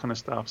and all that kind of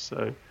stuff.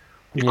 So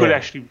it could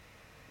actually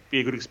be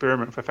a good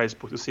experiment for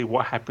Facebook to see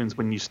what happens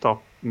when you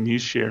stop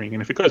news sharing.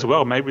 And if it goes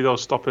well, maybe they'll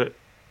stop it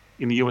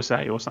in the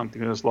USA or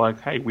something. It's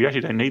like, hey, we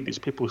actually don't need this.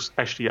 People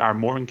actually are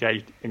more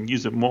engaged and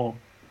use it more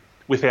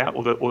without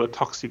all the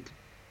toxic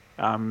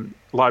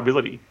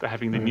liability that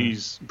having the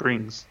news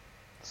brings.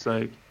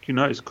 So who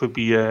knows? Could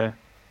be a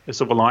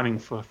silver lining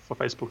for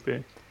Facebook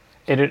there.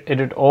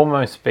 It'd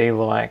almost be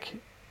like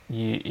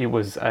it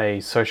was a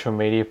social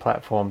media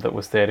platform that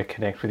was there to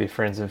connect with your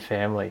friends and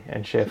family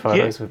and share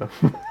photos with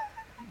them.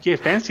 Yeah,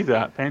 fancy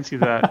that.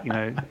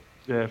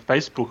 The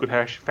Facebook would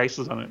have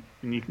faces on it,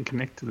 and you can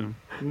connect to them.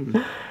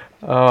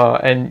 Oh,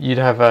 and you'd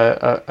have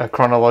a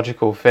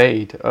chronological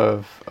feed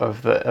of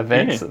the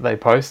events that they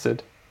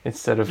posted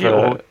instead of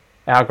an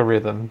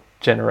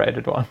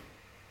algorithm-generated one.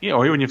 Yeah,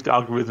 or even if the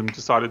algorithm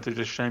decided to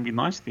just show me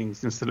nice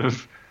things instead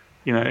of,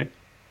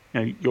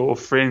 your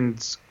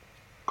friends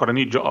got a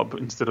new job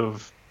instead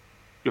of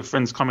your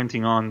friends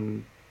commenting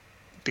on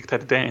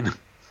Dictator Dan.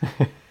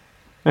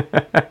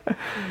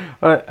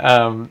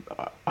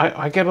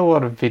 I get a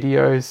lot of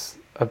videos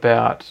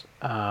about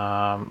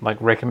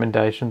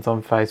recommendations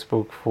on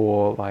Facebook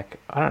for I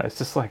don't know, it's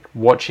just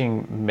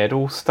watching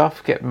metal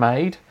stuff get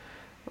made,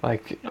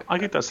 Like, I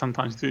get that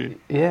sometimes too.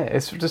 yeah,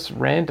 it's just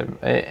random,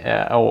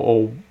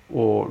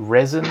 or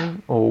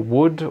resin or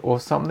wood or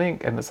something,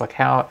 and it's like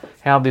how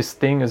this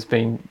thing has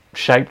been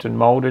shaped and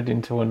molded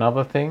into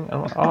another thing.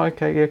 I'm like, oh,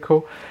 okay, yeah,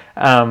 cool.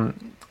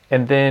 And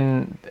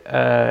then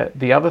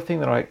the other thing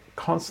that I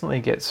constantly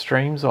get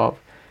streams of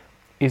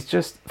is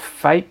just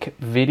fake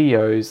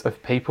videos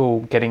of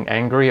people getting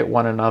angry at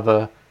one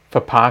another for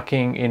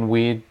parking in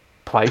weird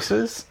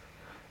places.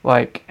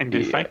 Like, And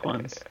do fake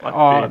ones.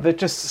 Like they're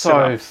just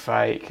so setups.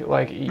 fake.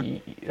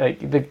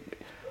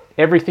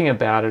 Everything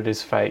about it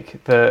is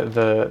fake.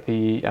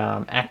 The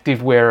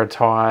active wear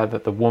attire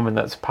that the woman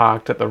that's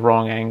parked at the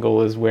wrong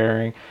angle is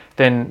wearing.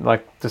 Then,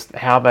 like, just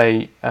how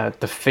they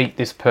defeat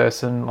this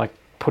person, like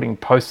putting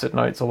post-it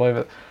notes all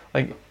over.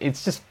 Like,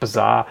 it's just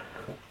bizarre,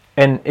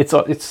 and it's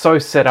so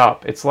set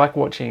up. It's like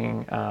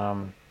watching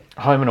Home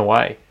and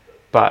Away,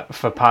 but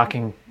for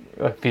parking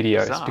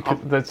videos, Bizarre. because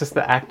that's just,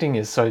 the acting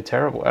is so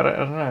terrible. I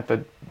don't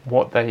know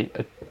what they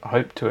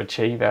hope to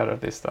achieve out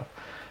of this stuff.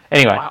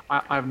 Anyway,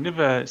 I've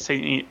never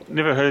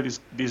never heard of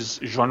this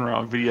genre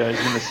of videos.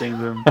 Never seen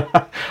them.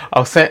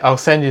 I'll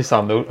send you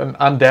some. There'll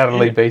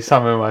undoubtedly Yeah. be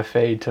some in my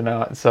feed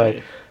tonight, so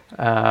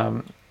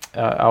I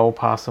will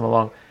pass them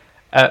along.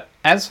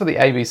 As for the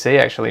ABC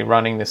actually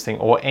running this thing,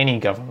 or any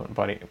government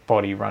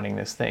body running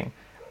this thing,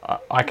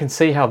 I can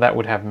see how that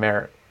would have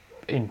merit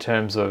in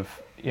terms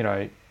of,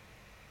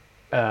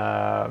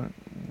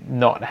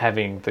 not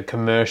having the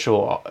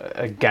commercial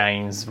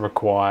gains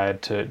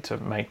required to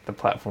make the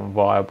platform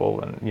viable,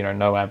 and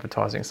no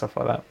advertising and stuff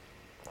like that.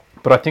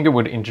 But I think it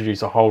would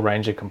introduce a whole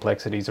range of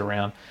complexities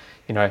around,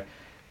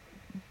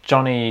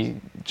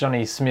 Johnny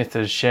Smith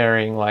is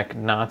sharing like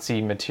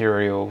Nazi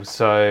material,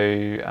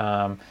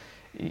 so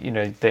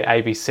the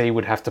ABC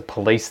would have to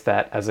police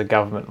that as a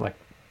government like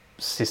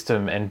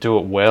system and do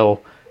it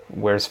well,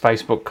 whereas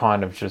Facebook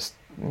kind of just,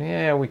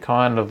 we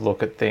kind of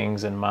look at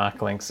things and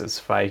mark links as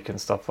fake and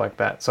stuff like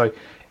that. So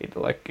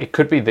it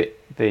could be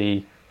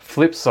the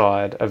flip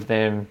side of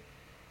them,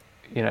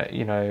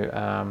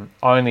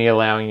 only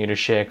allowing you to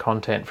share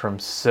content from a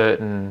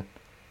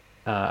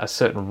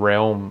certain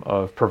realm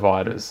of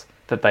providers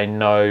that they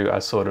know are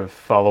sort of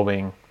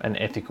following an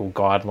ethical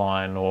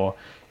guideline, or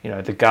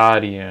the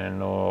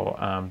Guardian, or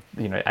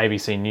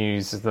ABC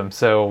News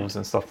themselves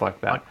and stuff like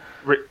that.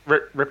 Like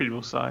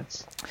reputable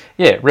sites.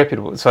 Yeah,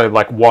 reputable. So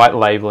like white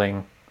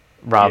labeling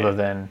rather Yeah.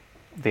 than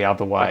the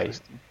other way.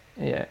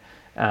 Yeah.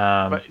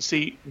 But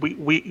see,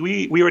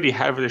 we already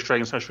have an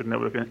Australian social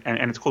network,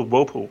 and it's called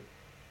Whirlpool.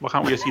 Why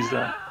can't we just use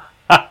that?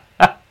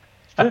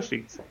 It's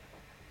perfect.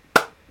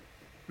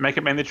 Make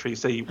it mandatory.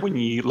 So when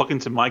you log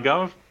into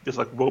MyGov, there's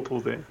like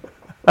Whirlpool there.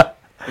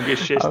 And get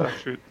share stuff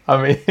through.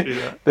 I mean, do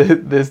that.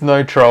 there's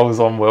no trolls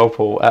on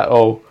Whirlpool at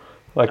all.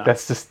 Like, No.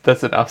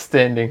 that's an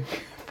outstanding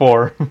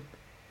forum.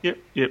 Yep.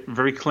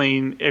 Very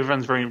clean.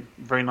 Everyone's very,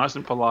 very nice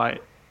and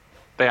polite.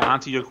 They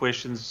answer your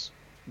questions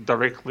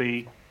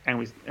directly and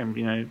with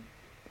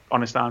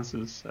honest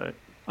answers. So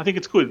I think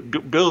it's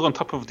good. Build on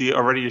top of the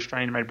already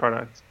Australian-made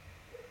product.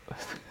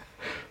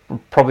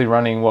 Probably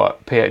running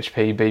what,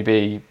 PHP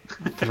BB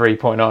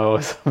 3.0 or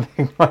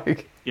something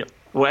like. Yep.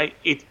 Well,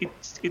 it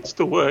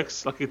still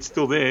works. Like, it's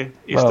still there.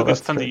 It Well, still gets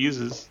that's tons true. of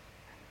users.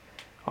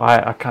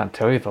 I can't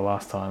tell you the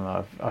last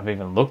time I've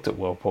even looked at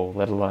Whirlpool,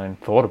 let alone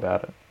thought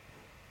about it.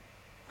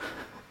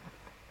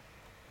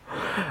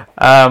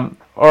 All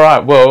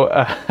right.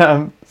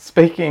 Well,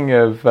 speaking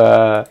of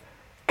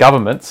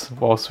governments,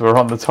 whilst we're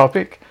on the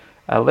topic,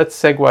 let's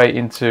segue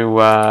into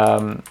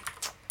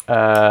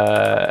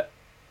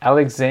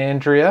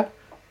Alexandria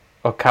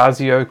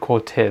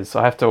Ocasio-Cortez.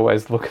 I have to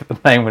always look at the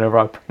name whenever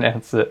I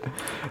pronounce it.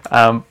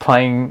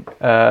 Playing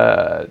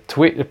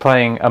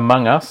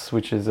Among Us,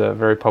 which is a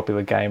very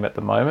popular game at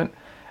the moment,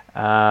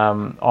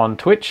 on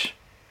Twitch,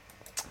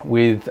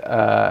 with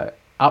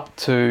up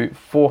to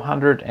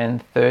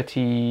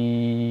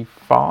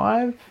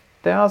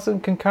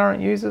 435,000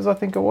 concurrent users, I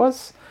think it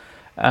was,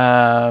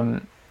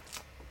 for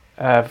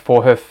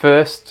her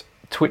first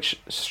Twitch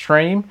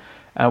stream.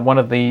 One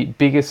of the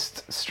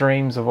biggest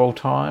streams of all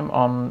time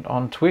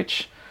on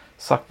Twitch.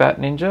 Suck that,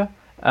 Ninja.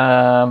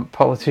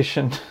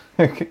 Politician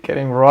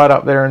getting right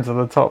up there into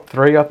the top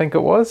 3, I think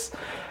it was,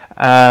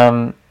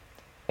 and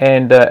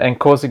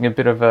causing a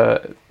bit of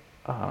a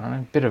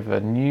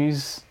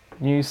news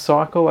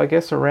cycle, I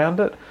guess, around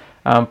it.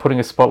 Putting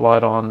a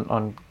spotlight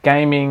on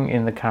gaming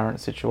in the current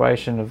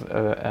situation of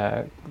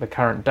the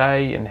current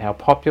day and how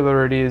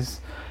popular it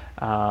is.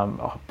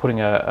 Putting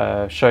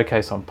a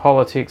showcase on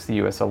politics. The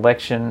US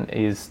election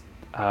is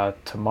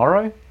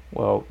tomorrow.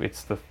 Well,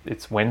 it's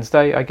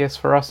Wednesday, I guess,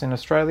 for us in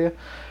Australia,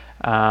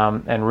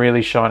 and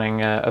really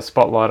shining a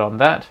spotlight on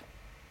that.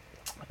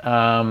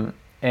 And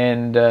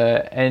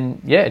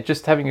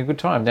just having a good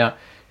time. Now,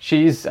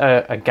 she's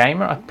a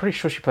gamer. I'm pretty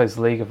sure she plays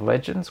League of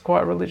Legends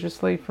quite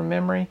religiously from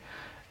memory,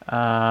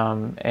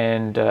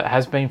 and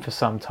has been for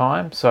some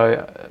time.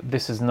 So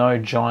this is no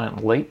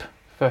giant leap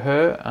for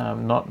her.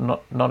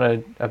 Not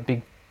a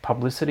big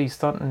publicity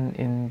stunt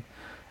in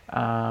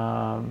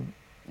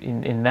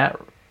that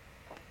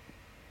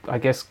I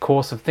guess,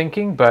 course of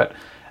thinking, but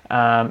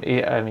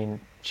I mean,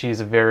 she is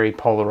a very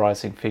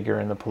polarizing figure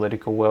in the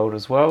political world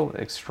as well,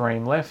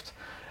 extreme left.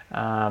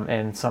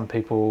 And some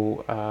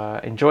people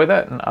enjoy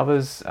that, and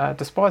others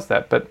despise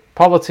that. But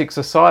politics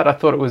aside, I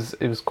thought it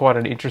was quite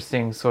an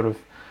interesting sort of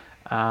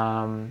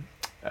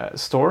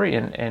story,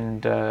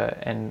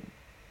 and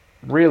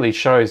really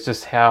shows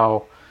just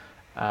how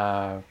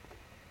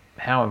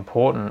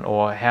important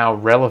or how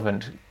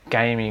relevant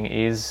gaming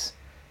is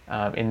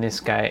in this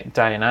day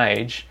and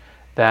age.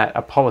 That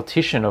a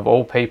politician of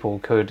all people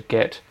could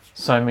get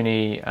so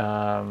many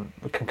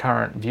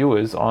concurrent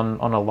viewers on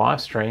a live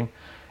stream.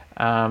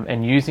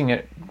 And using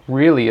it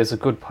really as a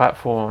good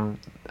platform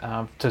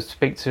to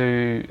speak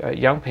to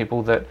young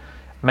people that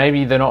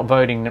maybe they're not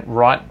voting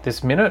right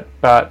this minute,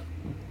 but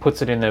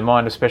puts it in their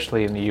mind,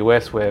 especially in the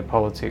US where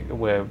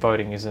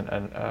voting isn't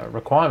a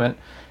requirement,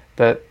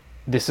 that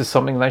this is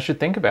something they should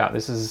think about.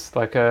 This is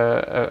like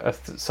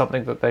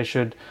something that they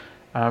should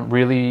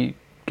really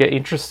get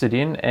interested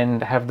in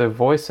and have the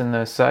voice and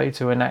the say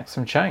to enact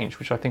some change,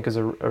 which I think is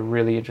a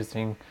really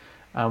interesting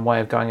way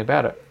of going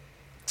about it.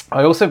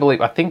 I also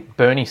I think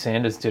Bernie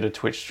Sanders did a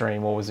Twitch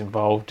stream or was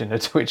involved in a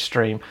Twitch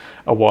stream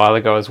a while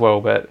ago as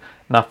well, but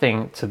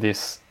nothing to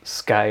this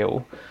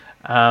scale.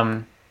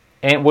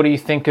 And what do you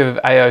think of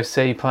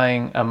AOC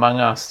playing Among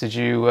Us? Did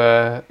you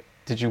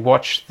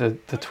watch the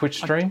Twitch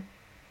stream?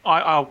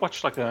 I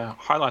watched like a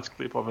highlights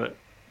clip of it.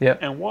 Yeah.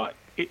 And what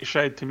it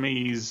showed to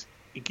me is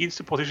it gives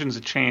the politicians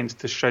a chance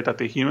to show that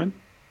they're human.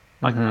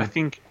 Like I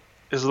think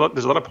there's a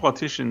lot of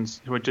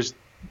politicians who are just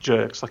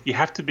jerks. Like you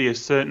have to be a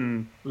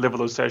certain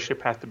level of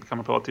sociopath to become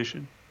a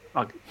politician.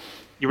 Like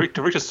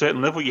to reach a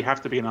certain level, you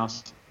have to be an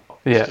ass.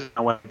 Yeah. There's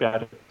no way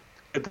about it.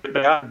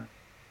 They are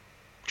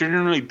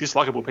generally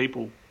dislikable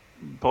people,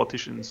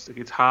 politicians. Like,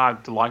 it's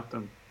hard to like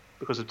them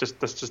because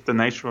that's just the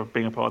nature of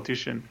being a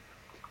politician.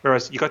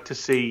 Whereas you got to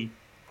see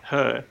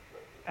her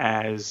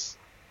as,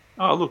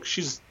 oh look,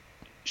 she's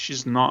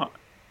not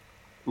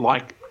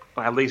like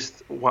at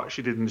least what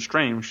she did in the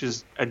stream.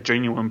 She's a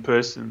genuine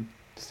person,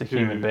 just a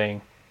human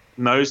being.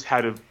 Knows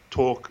how to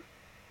talk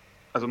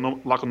as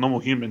like a normal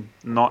human,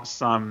 not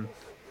some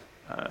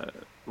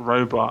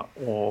robot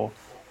or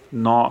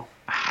not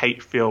a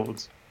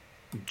hate-filled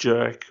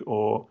jerk.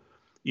 Or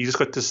you just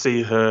got to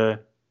see her,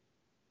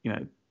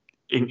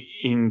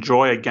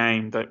 enjoy a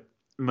game that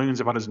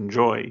millions of others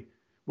enjoy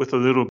with a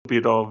little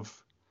bit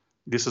of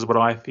this is what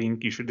I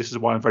think you should. This is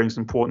why voting is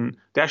important.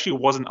 There actually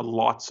wasn't a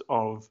lot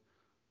of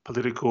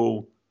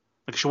political.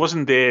 Like she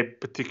wasn't there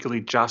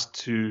particularly just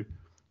to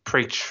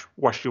preach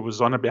what she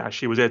was on about.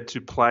 She was there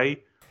to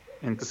play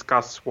and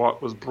discuss what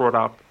was brought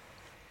up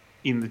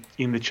in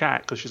the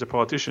chat because she's a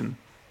politician.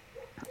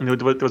 And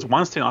there was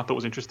one scene I thought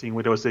was interesting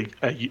where there was a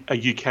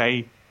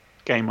UK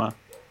gamer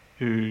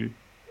who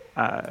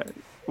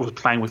was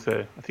playing with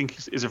her. I think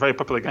he's a very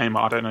popular gamer.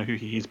 I don't know who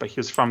he is, but he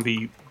was from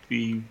the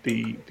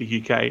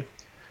UK.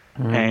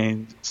 Mm-hmm.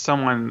 And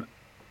someone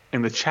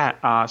in the chat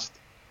asked,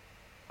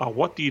 "Oh,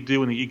 what do you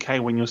do in the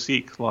UK when you're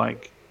sick?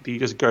 Like, do you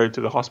just go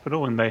to the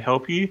hospital and they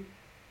help you?"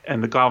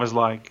 And the guy was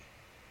like,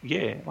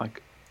 "Yeah,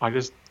 like I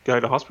just go to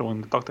the hospital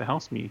and the doctor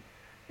helps me."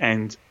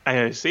 And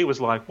AOC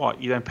was like,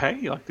 "What? You don't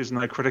pay? Like, there's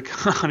no credit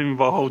card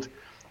involved.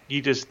 You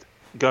just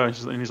go."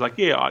 And he's like,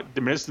 "Yeah,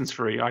 the medicine's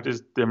free.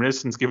 The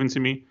medicine's given to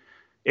me.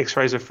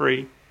 X-rays are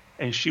free."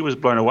 And she was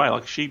blown away.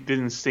 Like, she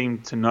didn't seem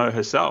to know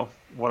herself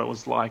what it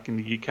was like in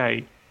the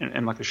UK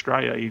and like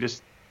Australia. You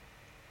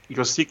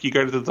got sick, you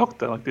go to the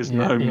doctor. Like, there's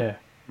no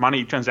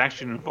money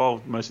transaction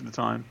involved most of the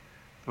time,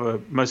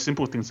 for most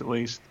simple things at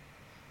least.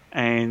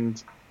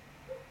 And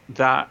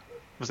that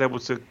was able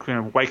to kind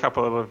of wake up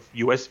a lot of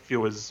US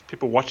viewers.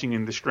 People watching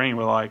in the stream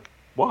were like,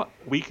 "What?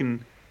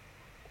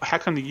 How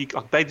come the UK?"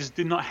 Like, they just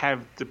did not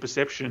have the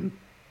perception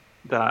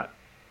that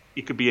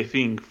it could be a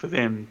thing for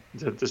them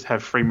to just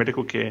have free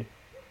medical care.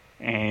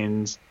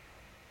 And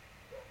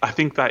I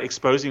think that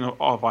exposing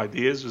of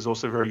ideas was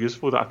also very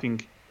useful. That I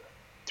think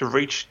to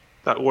reach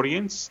that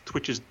audience,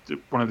 Twitch is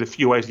one of the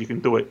few ways you can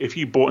do it. If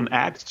you bought an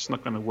ad, it's just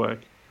not going to work.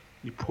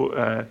 You put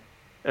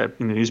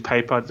in the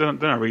newspaper, they're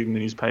not reading the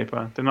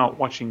newspaper. They're not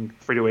watching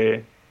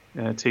free-to-air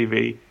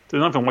TV. They're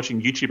not even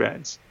watching YouTube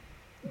ads.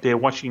 They're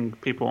watching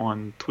people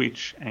on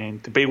Twitch,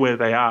 and to be where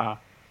they are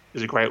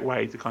is a great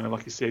way to kind of,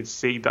 like you said,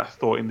 seed that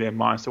thought in their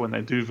mind. So when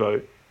they do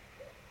vote,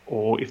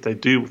 or if they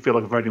do feel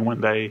like voting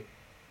one day,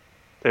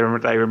 they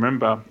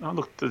remember, "Oh,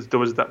 look, there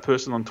was that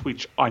person on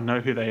Twitch. I know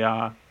who they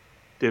are."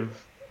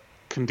 They've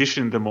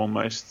conditioned them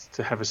almost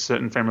to have a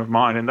certain frame of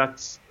mind, and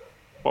that's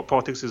what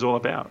politics is all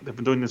about. They've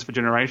been doing this for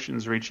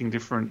generations, reaching the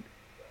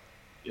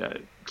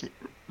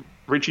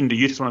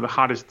youth is one of the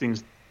hardest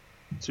things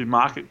to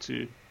market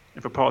to,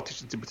 and for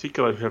politicians in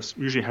particular who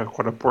usually have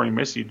quite a boring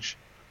message,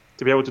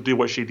 to be able to do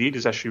what she did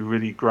is actually a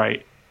really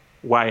great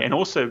way, and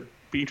also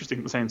be interesting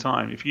at the same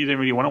time. If you don't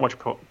really want to watch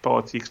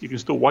politics, you can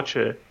still watch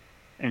her,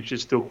 and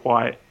she's still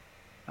quite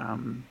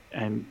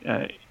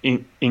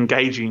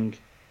engaging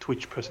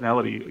Twitch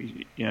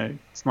personality.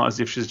 It's not as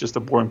if she's just a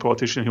boring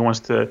politician who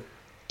wants to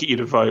get you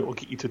to vote or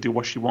get you to do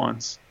what she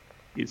wants.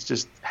 It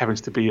just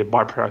happens to be a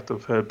byproduct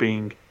of her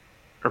being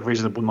a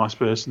reasonable, nice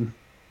person.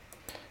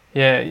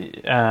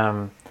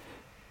 Yeah,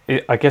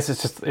 I guess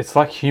it's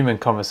like human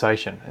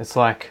conversation. It's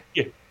like,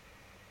 Yeah,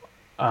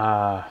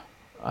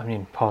 I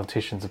mean,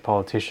 politicians are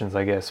politicians,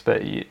 I guess,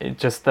 but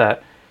just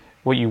that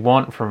what you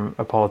want from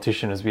a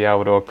politician is be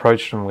able to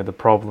approach them with a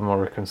problem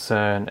or a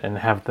concern and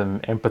have them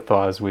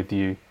empathize with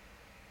you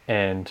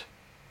and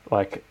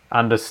like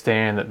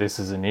understand that this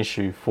is an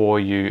issue for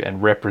you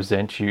and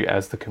represent you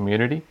as the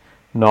community,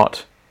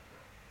 not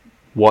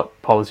what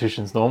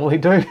politicians normally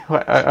do.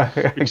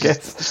 I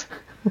guess.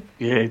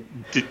 Yeah,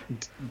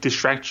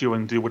 distract you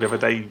and do whatever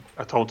they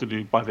are told to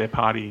do by their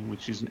party,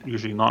 which is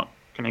usually not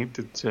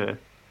connected to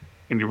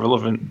any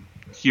relevant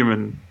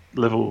human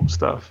level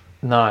stuff.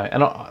 No,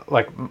 and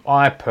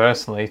I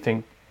personally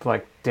think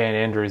like Dan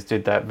Andrews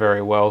did that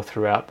very well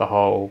throughout the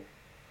whole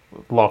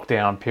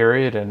lockdown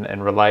period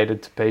and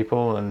related to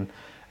people and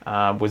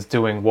was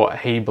doing what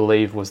he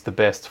believed was the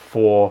best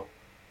for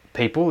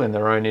people in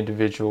their own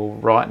individual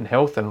right and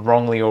health, and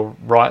wrongly or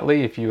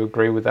rightly, if you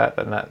agree with that,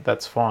 then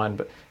that's fine.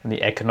 But and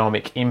the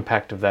economic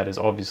impact of that is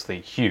obviously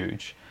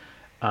huge,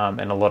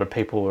 and a lot of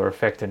people are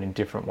affected in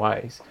different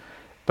ways.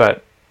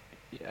 But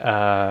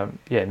yeah,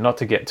 not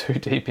to get too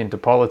deep into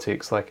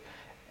politics, like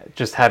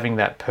just having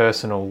that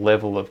personal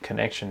level of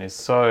connection is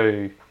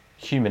so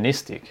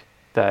humanistic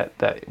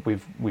that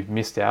we've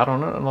missed out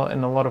on it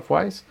in a lot of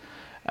ways.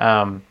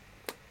 And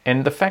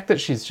the fact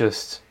that she's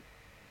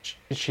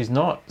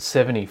not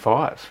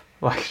 75,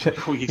 like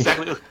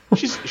exactly.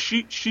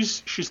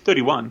 She's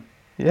 31.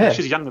 Yeah,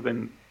 she's younger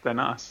than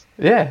us.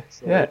 Yeah,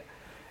 so, yeah.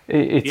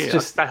 It's yeah,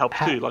 just that helps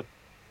too. Like,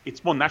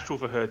 it's more natural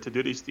for her to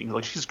do these things.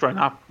 Like, she's grown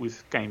up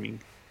with gaming.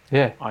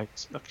 Yeah, like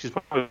she's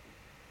probably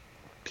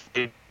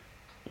played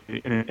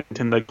in a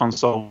Nintendo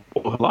console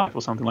all her life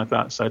or something like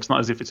that. So it's not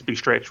as if it's a big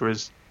stretch.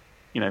 Whereas,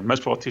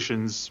 most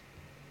politicians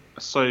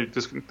are so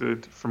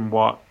disconnected from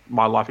what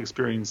my life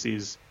experience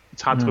is.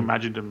 It's hard to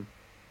imagine them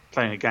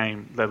playing a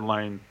game, let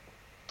alone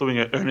doing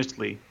it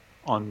earnestly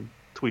on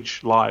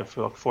Twitch live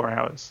for like 4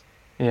 hours.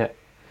 Yeah.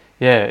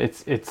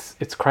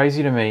 It's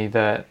crazy to me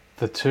that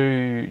the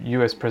two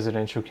US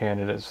presidential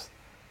candidates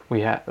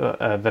we have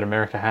that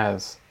America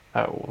has,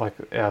 like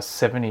our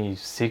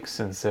 76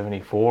 and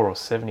 74 or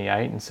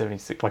 78 and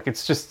 76, like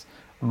it's just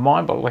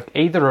mind-boggling. Like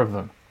either of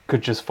them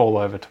could just fall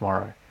over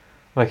tomorrow.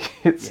 Like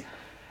it's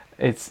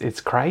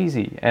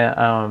crazy.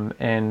 And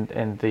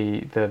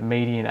the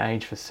median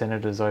age for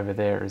senators over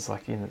there is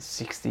like in the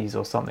 60s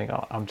or something.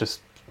 I'm just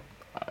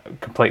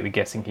completely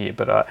guessing here,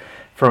 but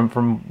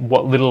from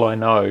what little I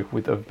know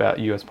about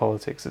US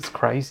politics, it's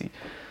crazy.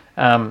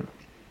 But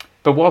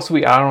whilst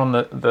we are on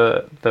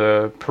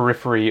the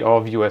periphery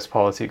of US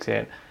politics,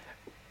 and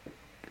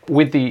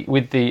with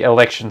the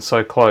election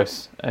so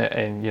close,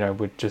 and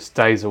we're just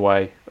days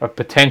away of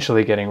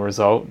potentially getting a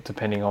result,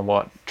 depending on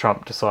what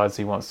Trump decides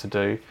he wants to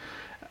do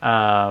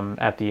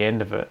at the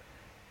end of it,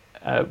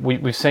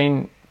 we've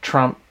seen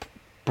Trump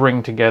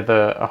bring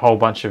together a whole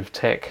bunch of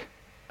tech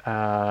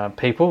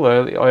people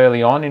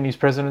early on in his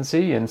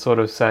presidency and sort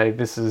of say,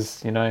 this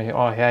is,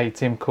 oh, hey,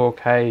 Tim Cook,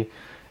 hey,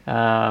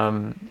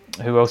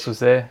 who else was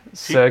there?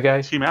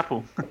 Sergey? Tim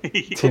Apple.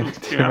 Tim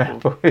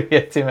Apple.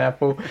 Yeah, Tim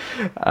Apple.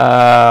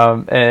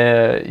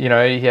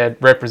 He had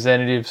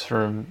representatives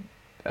from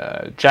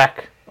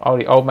Jack,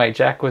 old mate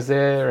Jack was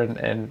there,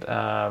 and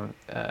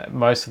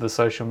most of the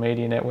social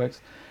media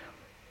networks.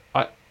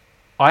 I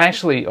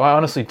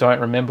honestly don't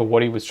remember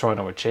what he was trying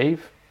to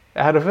achieve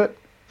out of it.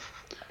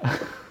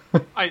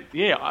 I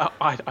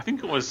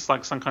think it was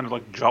like some kind of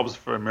like jobs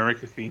for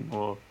America thing,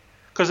 or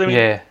because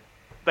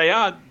they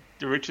are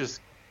the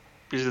richest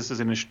businesses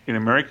in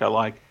America,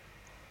 like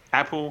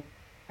Apple,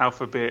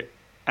 Alphabet,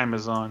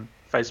 Amazon,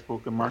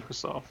 Facebook, and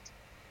Microsoft.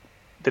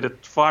 They're the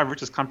 5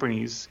 richest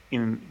companies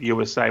in the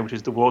USA, which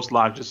is the world's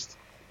largest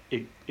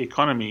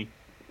economy.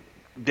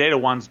 They're the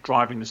ones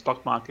driving the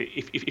stock market.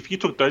 If you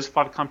took those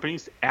 5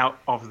 companies out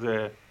of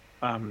the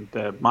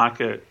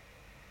market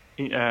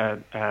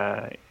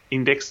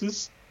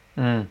indexes,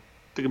 the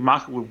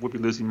market would be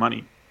losing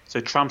money. So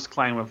Trump's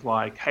claim of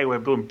like, hey, we're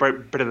doing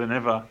better than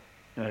ever,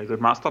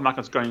 the stock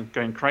market's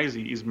going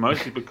crazy, is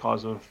mostly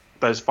because of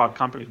those 5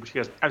 companies, which he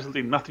has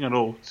absolutely nothing at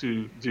all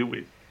to do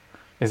with.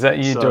 Is that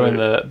you doing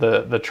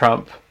the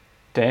Trump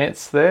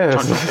dance there?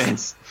 Trump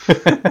dance.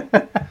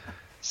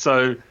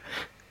 So,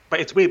 but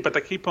it's weird. But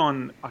they keep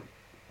on.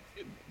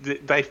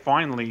 They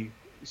finally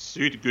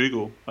sued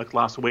Google like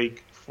last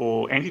week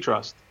for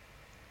antitrust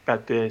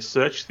about their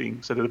search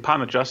thing. So the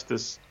Department of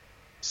Justice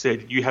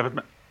said you have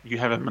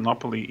a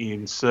monopoly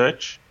in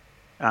search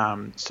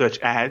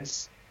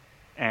ads,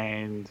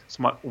 and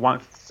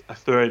a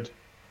third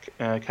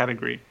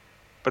category.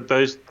 But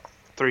those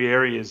 3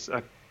 areas,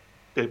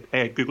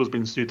 Google's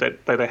been sued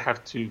that they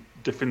have to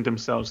defend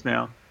themselves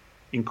now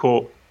in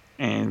court,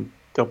 and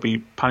they'll be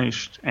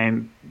punished.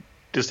 And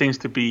there seems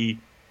to be,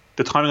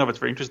 the timing of it's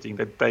very interesting,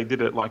 that they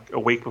did it like a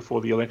week before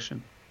the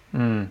election.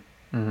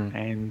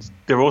 And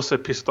they're also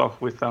pissed off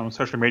with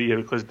social media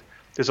because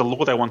there's a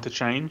law they want to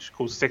change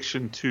called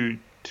Section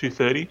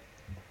 230,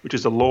 which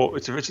is a law.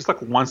 It's just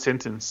like one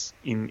sentence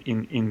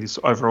in this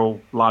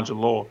overall larger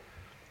law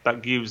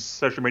that gives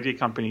social media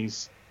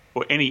companies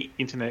or any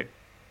internet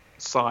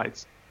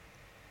sites,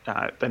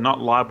 they're not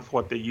liable for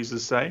what their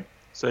users say.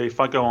 So if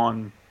I go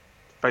on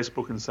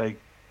Facebook and say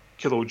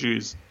kill all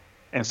Jews,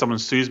 and someone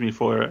sues me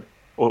for it,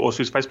 or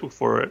sues Facebook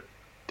for it,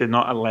 they're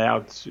not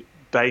allowed to,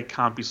 they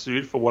can't be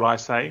sued for what I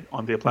say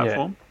on their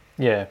platform.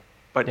 Yeah.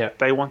 But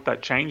they want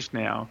that changed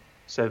now,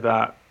 so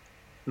that,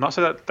 not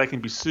so that they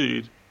can be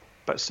sued,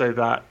 but so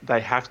that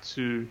they have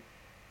to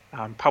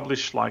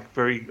publish like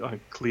very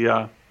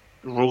clear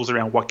rules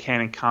around what can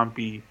and can't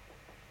be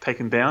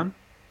taken down,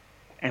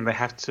 and they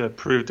have to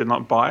prove they're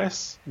not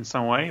biased in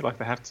some way. Like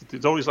they have to,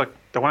 there's always like,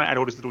 they want to add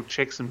all these little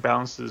checks and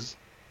balances,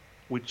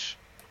 which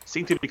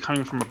seem to be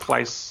coming from a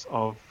place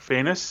of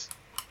fairness,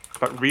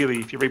 but really,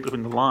 if you read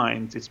between the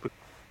lines, it's because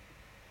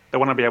they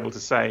want to be able to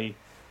say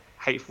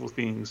hateful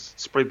things,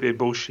 spread their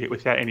bullshit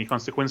without any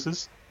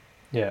consequences.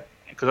 Yeah.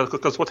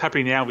 Because what's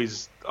happening now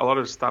is a lot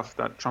of stuff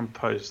that Trump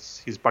posts,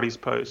 his buddies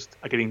post,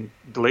 are getting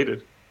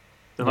deleted.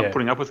 They're not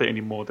putting up with it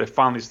anymore. They're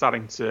finally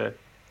starting to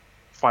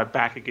fight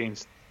back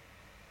against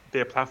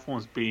their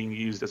platforms being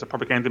used as a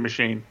propaganda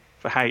machine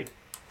for hate.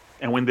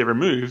 And when they're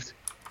removed,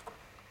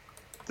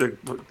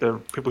 the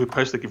people who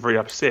post it get very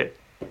upset.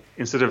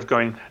 Instead of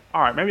going,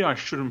 all right, maybe I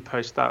shouldn't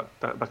post that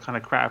kind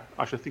of crap.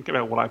 I should think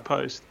about what I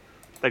post.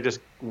 They just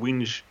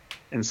whinge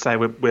and say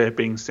we're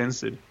being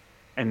censored.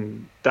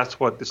 And that's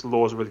what this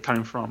law is really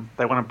coming from.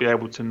 They want to be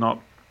able to not...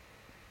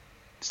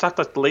 Stuff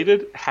that's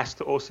deleted has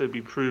to also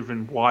be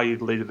proven why you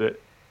deleted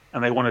it.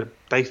 And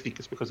they think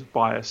it's because of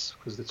bias,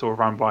 because it's all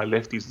run by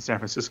lefties in San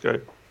Francisco.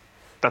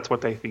 That's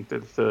what they think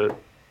that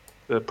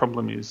the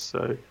problem is.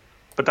 So,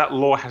 but that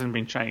law hasn't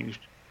been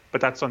changed. But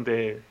that's on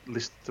their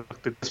list of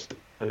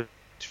and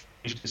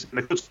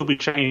it could still be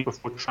changed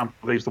before Trump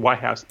leaves the White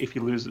House if he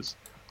loses,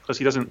 because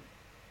he doesn't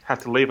have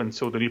to leave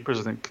until the new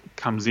president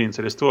comes in.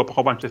 So there's still a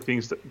whole bunch of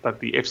things that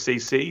the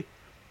FCC,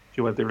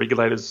 who are the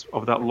regulators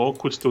of that law,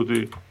 could still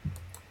do.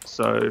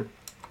 So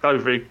that would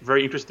be very,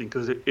 very interesting,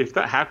 because if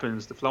that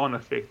happens, the flow-on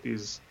effect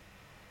is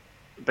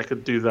they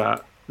could do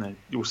that.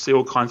 You'll see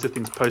all kinds of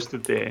things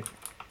posted there,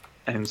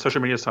 and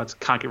social media sites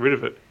can't get rid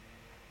of it.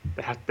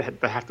 They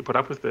have to put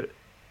up with it,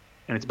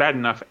 and it's bad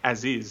enough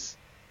as is.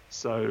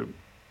 So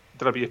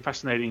that'll be a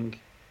fascinating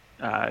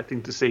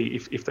thing to see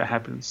if that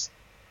happens.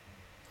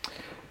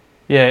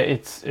 Yeah,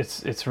 it's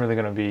really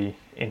going to be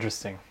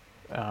interesting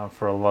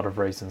for a lot of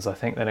reasons. I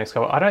think the next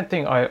couple... I don't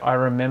think I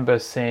remember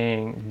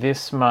seeing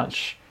this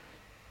much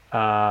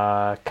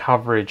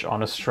coverage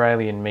on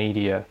Australian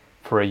media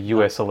for a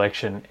US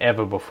election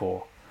ever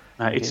before.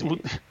 I've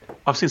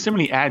seen so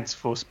many ads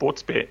for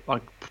Sportsbet,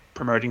 like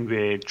promoting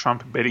their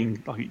Trump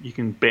betting. Like you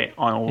can bet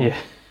on all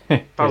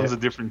thousands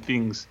of different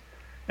things,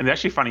 and they're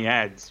actually funny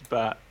ads.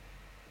 But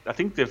I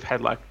think they've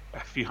had like a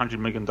few $100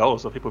 million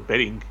of people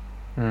betting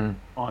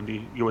on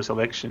the US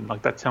election.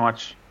 Like that's how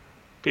much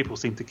people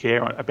seem to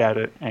care about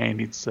it, and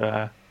it's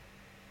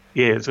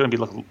it's going to be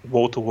like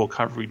wall-to-wall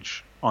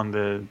coverage on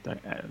the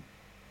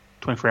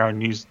 24-hour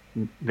news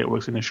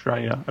networks in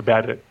Australia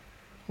about it.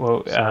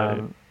 Well,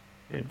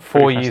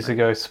 4 years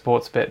ago,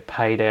 Sportsbet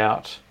paid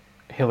out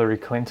Hillary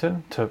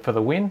Clinton for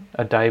the win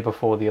a day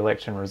before the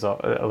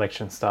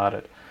election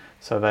started.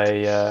 So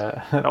they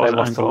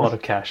lost a lot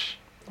of cash.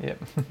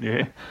 Yep.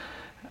 Yeah.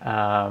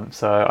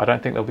 So I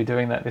don't think they'll be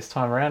doing that this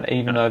time around,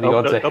 even though the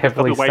odds are heavily stacked.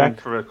 They'll be waiting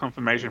for a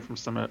confirmation from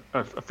some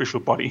official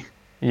body.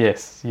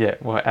 Yes, yeah,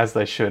 well, as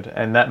they should.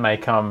 And that may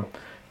come,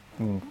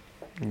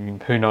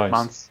 who knows?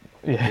 Months.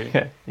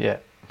 Yeah.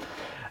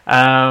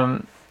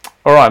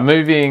 All right,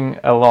 moving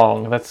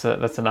along. That's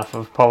enough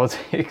of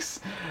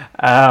politics.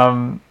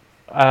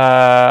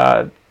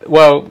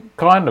 Well,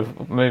 kind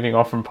of moving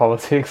off from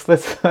politics.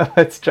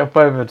 Let's jump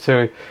over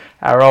to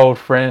our old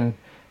friend,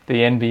 the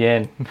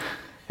NBN.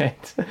 The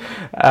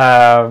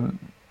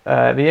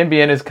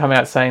NBN has come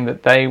out saying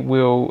that they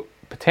will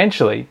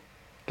potentially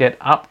get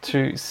up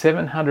to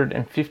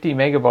 750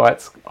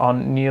 megabytes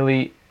on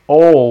nearly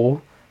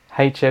all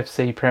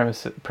HFC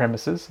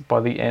premises by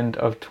the end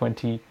of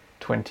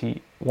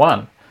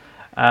 2021.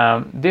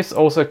 This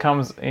also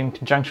comes in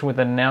conjunction with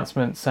an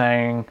announcement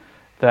saying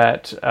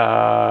that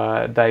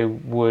they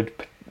would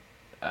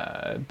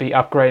be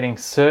upgrading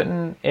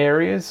certain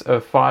areas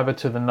of fibre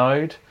to the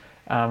node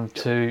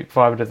to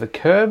fibre to the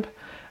curb.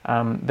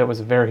 There was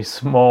a very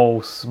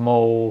small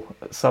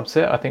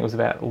subset. I think it was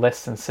about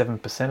less than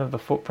 7% of the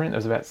footprint. There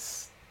was about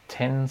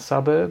 10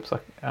 suburbs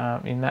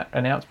in that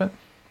announcement.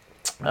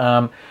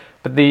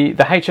 But the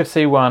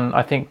HFC one,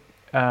 I think,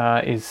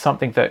 is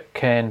something that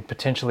can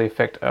potentially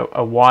affect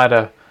a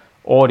wider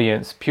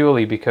audience,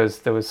 purely because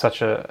there was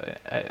such a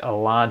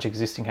large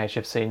existing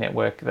HFC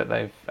network that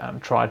they've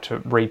tried to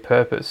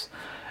repurpose.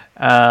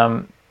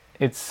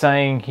 It's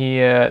saying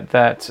here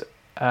that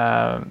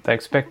they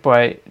expect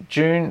by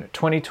June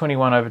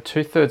 2021 over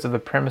 2/3 of the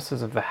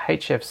premises of the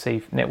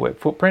HFC network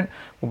footprint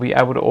will be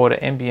able to order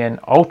NBN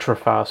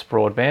ultra-fast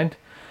broadband,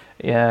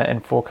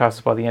 and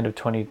forecast by the end of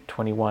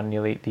 2021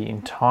 nearly the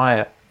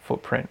entire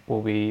footprint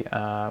will be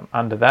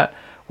under that.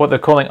 what they're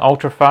calling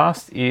ultra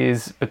fast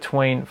is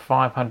between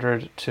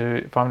 500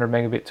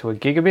 megabit to a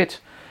gigabit.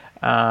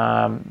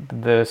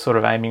 They're sort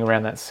of aiming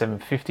around that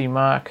 750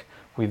 mark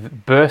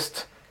with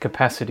burst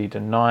capacity to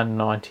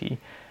 990,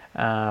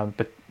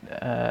 but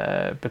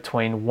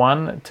between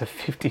 1 to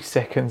 50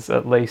 seconds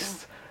at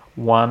least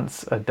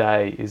once a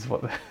day is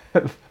what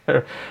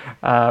they're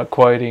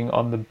quoting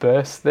on the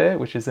burst there,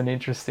 which is an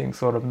interesting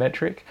sort of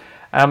metric.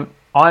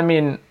 I'm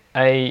in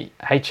a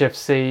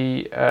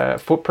HFC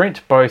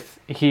footprint, both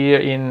here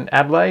in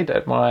Adelaide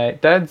at my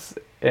dad's,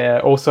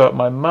 also at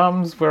my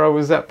mum's where I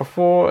was at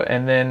before,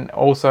 and then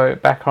also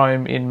back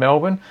home in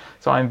Melbourne.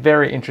 So I'm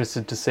very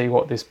interested to see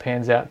what this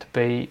pans out to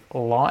be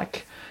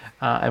like,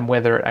 and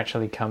whether it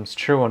actually comes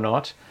true or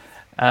not.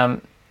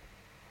 And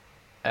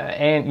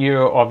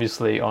you're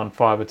obviously on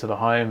fibre to the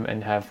home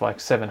and have like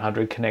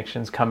 700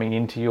 connections coming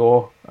into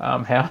your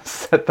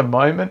house at the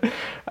moment.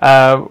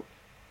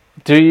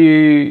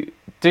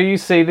 Do you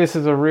see this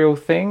as a real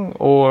thing,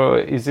 or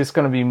is this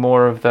going to be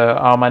more of the,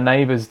 my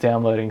neighbour's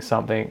downloading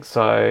something,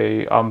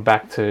 so I'm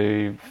back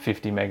to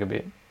 50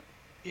 megabit?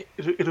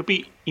 It'll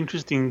be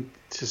interesting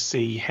to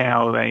see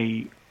how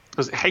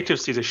because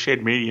HFC is a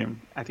shared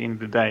medium at the end of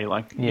the day.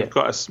 Like, you've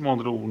got a small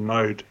little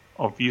node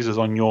of users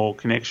on your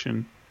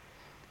connection,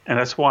 and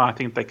that's why I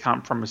think they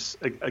can't promise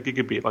a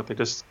gigabit. Like, they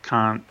just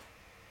can't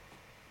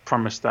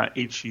promise that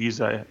each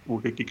user will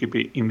get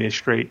gigabit in their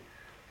street.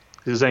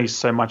 There's only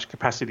so much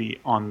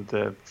capacity on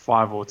the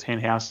 5 or 10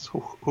 houses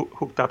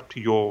hooked up to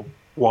your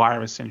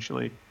wire,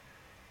 essentially.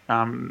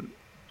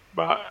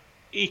 But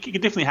it could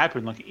definitely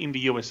happen. Like, in the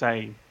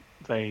USA,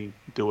 they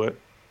do it.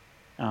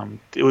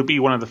 It would be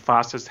one of the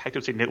fastest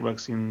HFC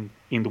networks in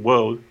the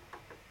world.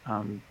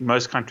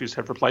 Most countries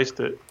have replaced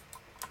it,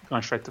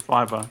 going straight to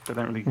fibre. They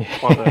don't really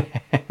bother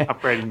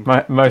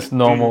upgrading. Most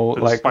normal,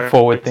 like,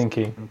 forward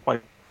thinking.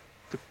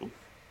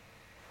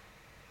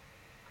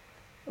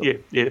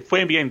 Yeah. For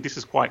NBN, this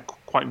is quite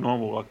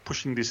normal. Like,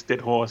 pushing this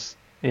dead horse.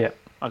 Yeah.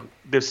 Like,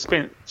 they've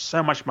spent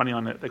so much money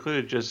on it. They could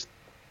have just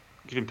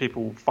given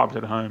people fibre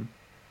to the home.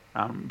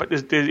 But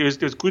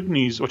there's good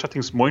news, which I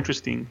think is more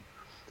interesting.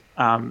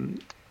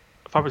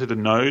 Fibre to the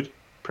node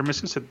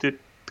premises that did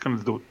kind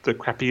of the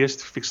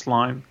crappiest fixed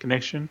line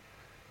connection.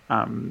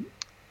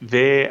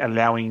 They're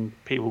allowing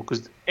people,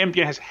 because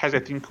NBN has a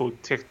thing called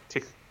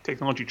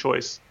technology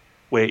choice,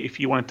 where if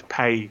you wanted to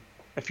pay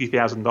a few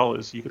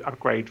 $1,000s, you could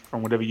upgrade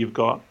from whatever you've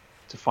got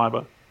to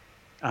fibre.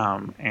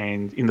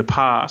 And in the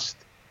past,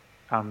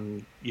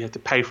 you had to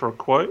pay for a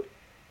quote,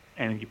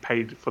 and you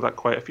paid for that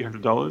quote a few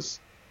 $100s,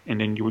 and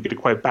then you would get a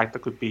quote back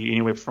that could be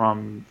anywhere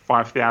from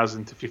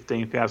 $5,000 to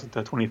 $15,000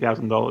 to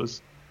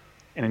 $20,000,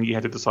 and then you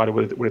had to decide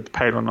whether to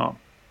pay it or not.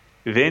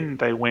 Then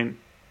they went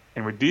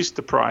and reduced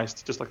the price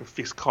to just like a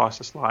fixed cost.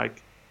 It's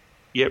like,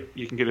 yep,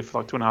 you can get it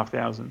for like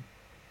 $2,500.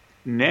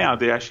 Now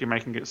they're actually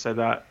making it so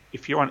that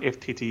if you're on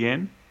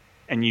FTTN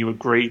and you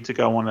agree to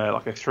go on a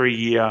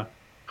 3-year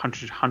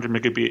 100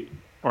 megabit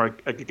or a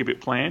gigabit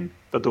plan,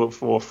 they'll do it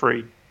for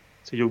free.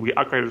 So you'll be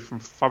upgraded from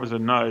fibre to the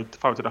node to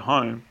fibre to the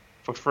home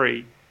for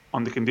free,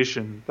 on the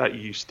condition that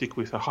you stick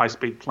with a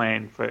high-speed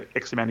plan for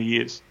X amount of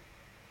years.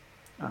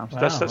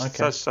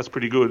 That's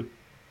pretty good.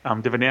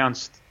 They've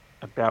announced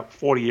about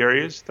 40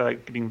 areas that are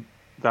getting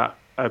that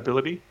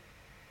ability,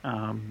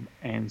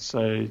 and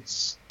so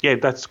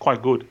that's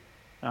quite good.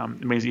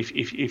 It means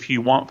if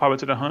you want fibre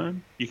to the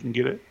home, you can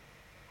get it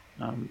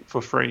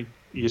for free.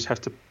 You just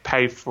have to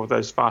pay for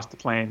those faster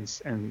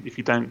plans, and if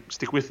you don't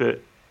stick with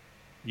it,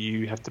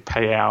 you have to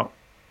pay out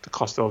the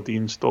cost of the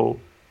install.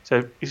 So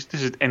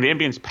and the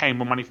NBN's paying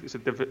more money for this.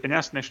 They've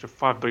announced an extra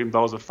 $5 billion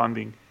of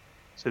funding.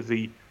 So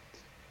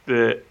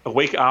a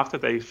week after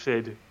they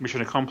said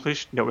mission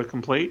accomplished, network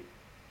complete,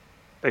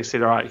 they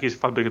said, all right, here's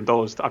 $5 billion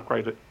to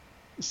upgrade it.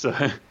 So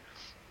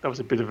that was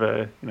a bit of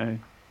a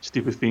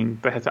stupid thing.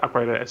 They had to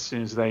upgrade it as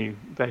soon as they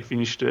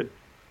finished it.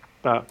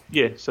 But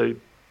yeah, so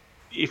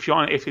if you're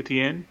on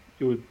FTTN,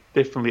 you would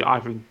definitely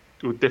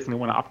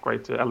want to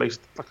upgrade to at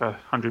least like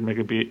 100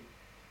 megabit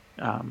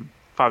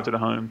fibre to the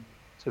home.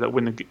 So that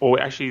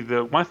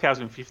the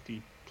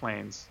 1050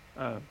 plans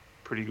are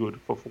pretty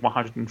good for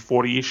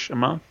 140-ish a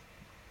month.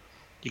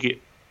 You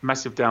get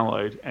massive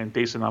download and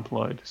decent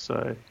upload.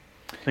 So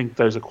I think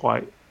those are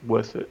quite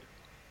worth it.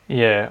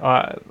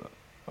 Yeah,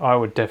 I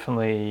would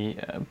definitely.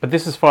 But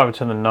this is fibre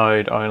to the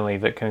node only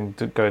that can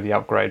go the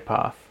upgrade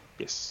path.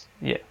 Yes.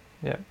 Yeah.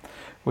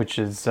 Which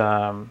is,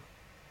 I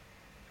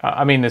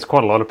mean, there's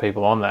quite a lot of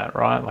people on that,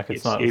 right? Like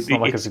it's not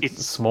like it's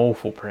a small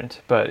footprint,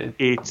 but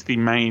it's the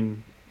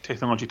main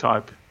technology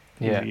type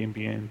in the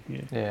NBN.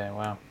 Yeah.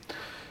 Wow.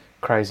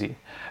 Crazy.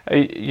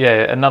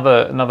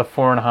 Another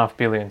 4.5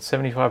 billion.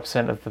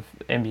 75% of the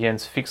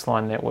NBN's fixed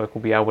line network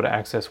will be able to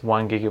access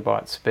 1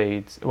 gigabit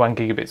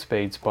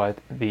speeds by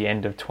the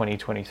end of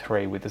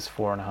 2023 with this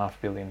 $4.5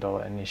 billion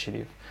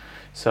initiative.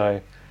 So,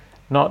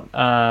 not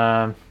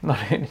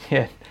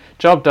yet.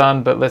 Job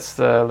done, but let's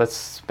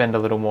spend a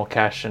little more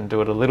cash and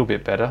do it a little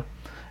bit better,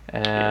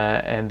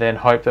 and then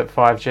hope that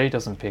 5G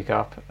doesn't pick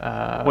up.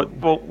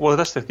 Well,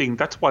 that's the thing.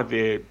 That's why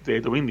they're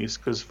doing this,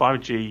 because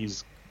 5G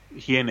is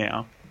here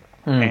now.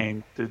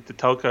 and the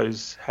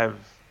telcos have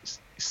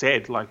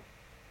said, like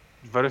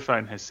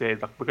Vodafone has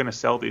said, like we're going to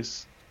sell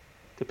this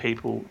to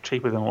people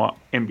cheaper than what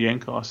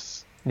NBN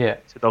costs. Yeah.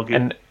 So they'll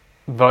get And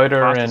Voda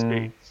faster and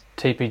speeds.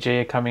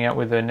 TPG are coming out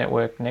with a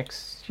network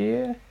next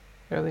year,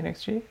 early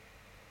next year.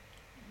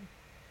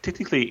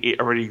 Technically, it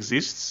already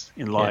exists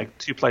in like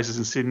 2 places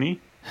in Sydney.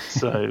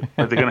 So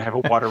but they're going to have a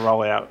wider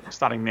rollout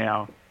starting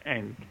now,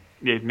 and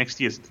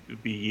next year's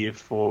the year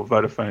for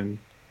Vodafone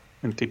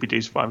and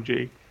TPG's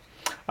 5G.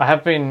 I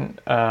have been,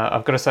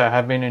 I've got to say, I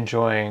have been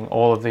enjoying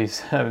all of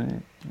these.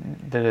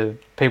 The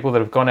people that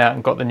have gone out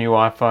and got the new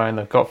iPhone,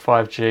 they've got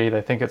 5G,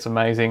 they think it's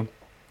amazing.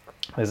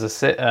 There's a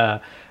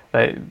set,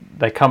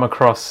 they come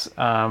across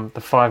the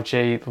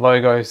 5G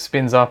logo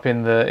spins up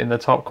in the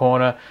top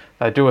corner.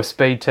 They do a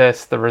speed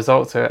test. The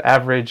results are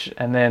average,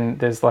 and then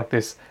there's like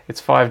this.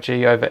 It's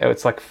 5G over.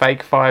 It's like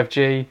fake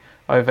 5G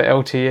over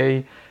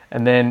LTE,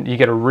 and then you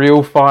get a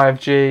real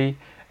 5G,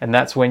 and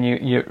that's when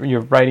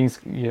your ratings,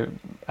 your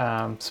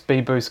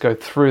speed boosts go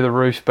through the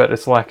roof. But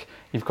it's like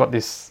you've got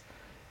this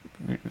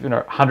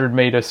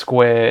 100-meter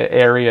square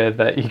area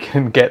that you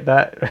can get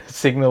that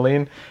signal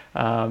in.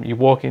 You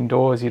walk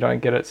indoors, you don't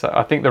get it. So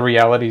I think the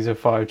realities of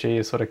 5G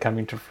are sort of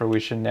coming to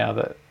fruition now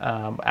that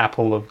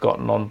Apple have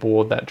gotten on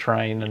board that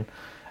train.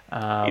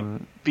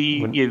 And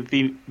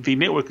the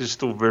network is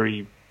still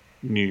very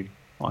new.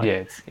 Like,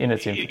 it's in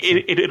its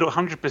infancy. It'll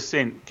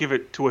 100% give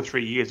it 2 or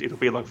 3 years. It'll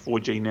be like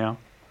 4G now.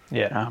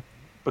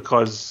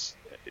 Because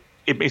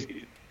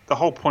the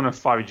whole point of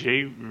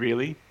 5G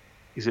really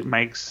is it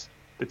makes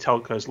the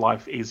telco's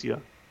life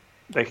easier.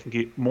 They can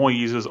get more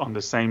users on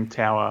the same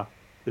tower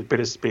with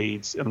better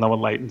speeds and lower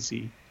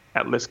latency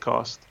at less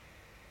cost.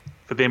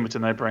 For them, it's a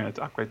no-brainer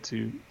to upgrade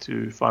to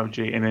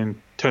 5G and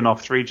then turn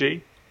off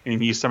 3G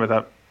and use some of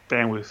that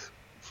bandwidth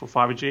for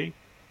 5G.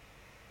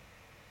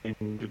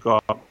 And you've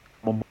got a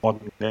more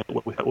modern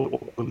network with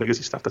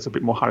legacy stuff that's a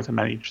bit more harder to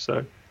manage.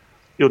 So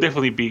it'll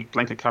definitely be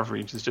blanket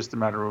coverage. It's just a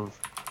matter of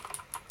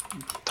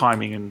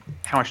timing and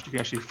how much you can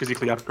actually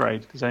physically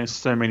upgrade. There's only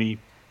so many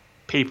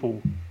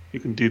people who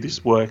can do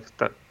this work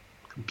that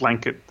can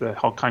blanket the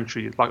whole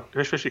country, like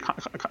especially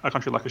a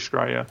country like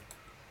Australia,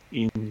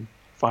 in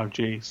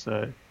 5G.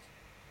 So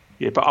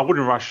but I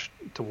wouldn't rush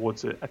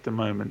towards it at the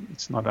moment.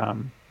 It's not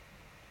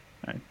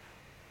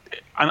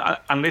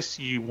unless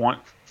you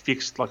want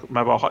fixed like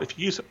mobile. If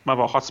you use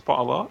mobile hotspot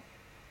a lot,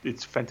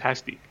 it's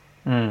fantastic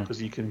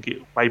because you can get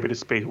way better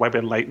speed, way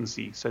better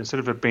latency. So instead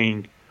of it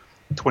being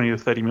 20 to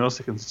 30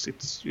 milliseconds,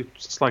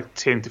 it's like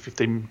 10 to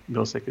 15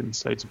 milliseconds.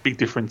 So it's a big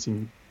difference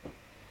in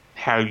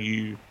how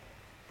you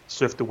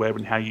surf the web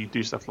and how you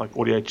do stuff like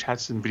audio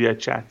chats and video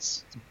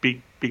chats. It's a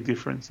big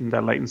difference in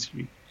that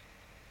latency.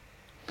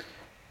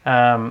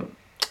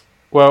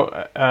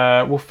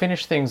 We'll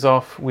finish things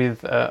off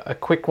with a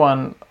quick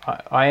one.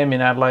 I am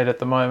in Adelaide at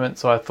the moment,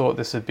 so I thought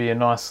this would be a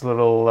nice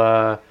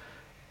little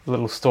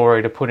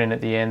story to put in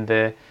at the end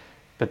there.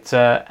 But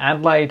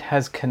Adelaide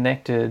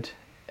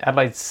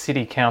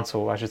City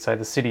Council, I should say,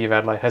 the City of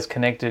Adelaide, has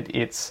connected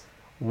its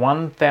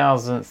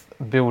 1,000th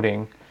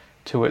building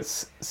to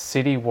its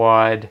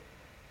citywide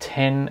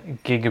 10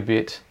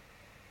 gigabit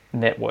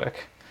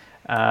network.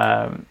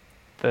 That's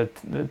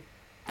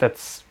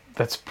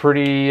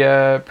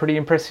pretty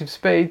impressive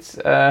speeds.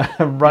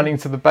 Running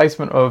to the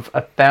basement of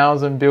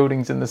 1,000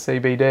 buildings in the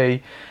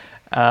CBD.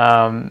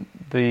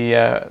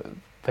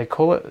 They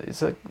call it,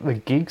 is it the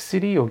Gig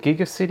City or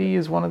Gigacity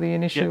is one of the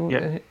initial.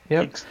 Yep.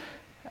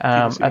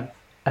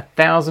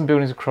 1,000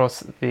 buildings across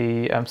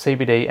the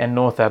CBD and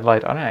North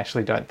Adelaide. I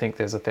don't think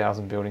there's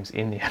 1,000 buildings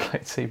in the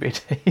Adelaide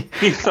CBD.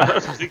 Is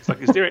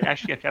there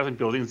actually 1,000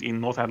 buildings in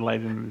North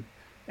Adelaide and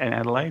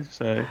Adelaide?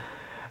 So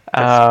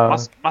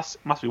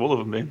must be all of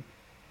them then.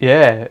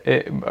 Yeah,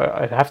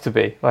 it'd have to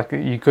be. Like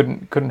you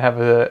couldn't have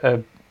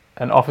an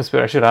office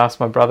building. I should ask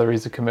my brother.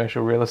 He's a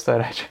commercial real estate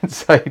agent,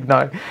 so he'd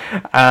know.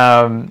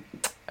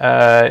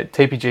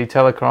 TPG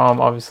Telecom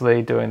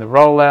obviously doing the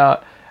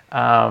rollout.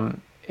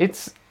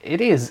 It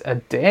is a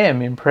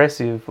damn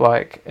impressive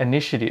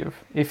initiative.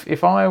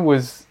 If I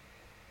was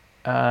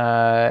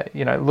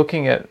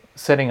looking at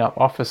setting up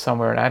office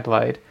somewhere in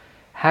Adelaide,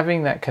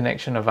 having that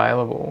connection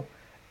available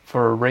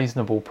for a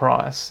reasonable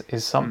price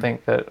is something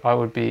that I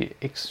would be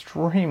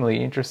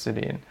extremely interested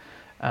in.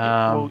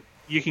 Well,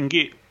 you can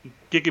get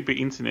gigabit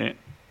internet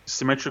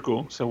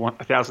symmetrical, so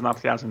 1,000 up,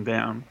 1,000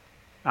 down,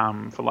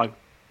 for like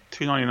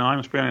 $2.99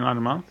 or $3.99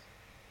 a month,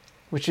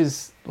 which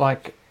is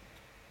like.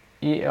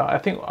 Yeah, I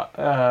think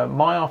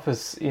my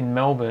office in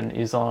Melbourne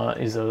is a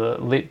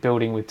lit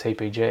building with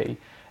TPG,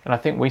 and I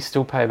think we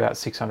still pay about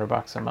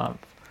 $600 a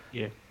month.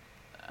 Yeah.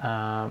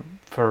 And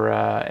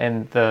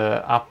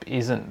the up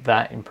isn't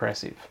that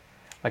impressive.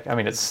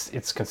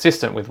 It's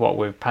consistent with what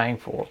we're paying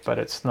for, but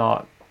it's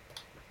not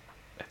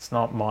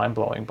mind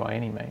blowing by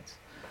any means.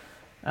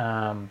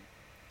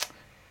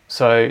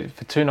 So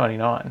for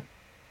 $2.99,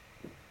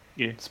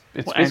 it's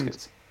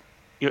biscuits.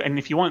 And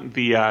if you want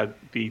the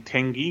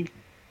 10 gig.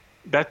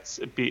 That's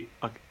a bit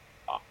like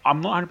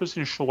I'm not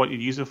 100% sure what you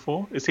use it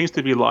for. It seems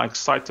to be like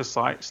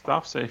site-to-site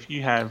stuff. So if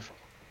you have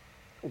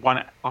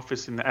one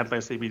office in the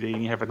Adelaide CBD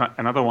and you have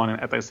another one in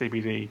Adelaide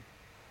CBD,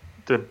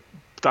 the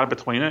data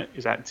between it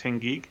is at 10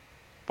 gig.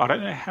 But I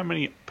don't know how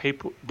many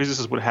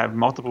businesses would have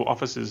multiple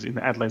offices in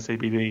the Adelaide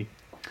CBD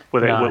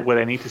where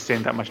they need to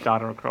send that much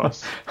data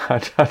across. I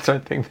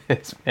don't think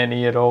there's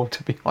any at all,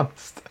 to be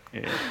honest.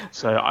 Yeah.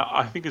 So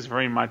I think it's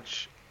very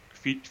much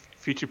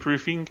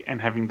future-proofing and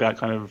having that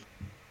kind of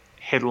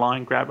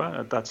headline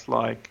grabber. That's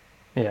like,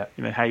 hey,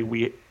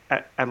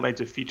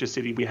 Adelaide's a future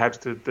city. We have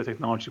the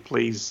technology.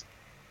 Please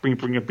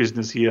bring your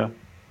business here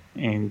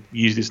and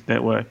use this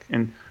network.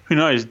 And who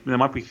knows, there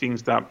might be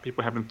things that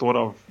people haven't thought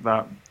of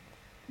that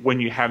when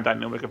you have that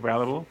network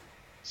available,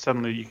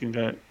 suddenly you can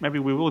go, maybe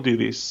we will do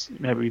this.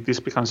 Maybe this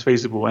becomes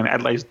feasible. And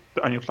Adelaide's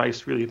the only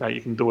place really that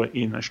you can do it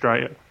in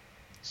Australia.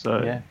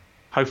 So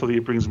hopefully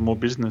it brings more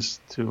business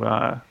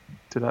to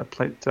that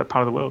part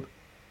of the world.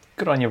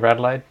 Good on you,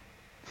 Adelaide.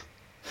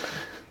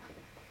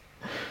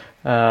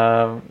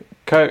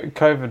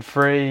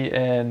 COVID-free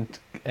and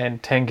 10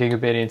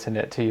 gigabit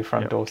internet to your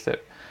front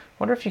doorstep.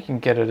 Wonder if you can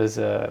get it as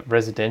a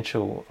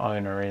residential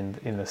owner in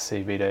the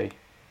CBD.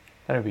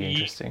 That'd be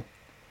interesting.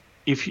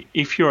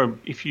 If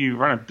you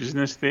run a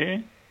business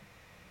there,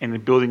 and the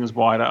building is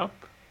wide up,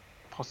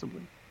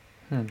 possibly.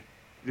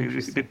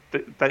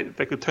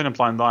 They could turn a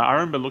blind eye. I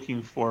remember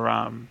looking for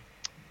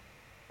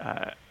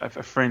a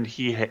friend.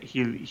 He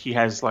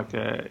has like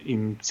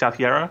in South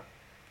Yarra,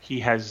 he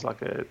has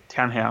like a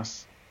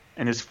townhouse,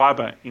 and there's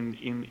fibre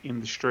in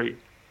the street,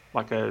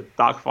 like a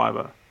dark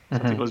fibre. I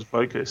think it was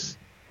Vocus,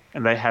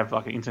 and they have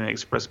like an Internet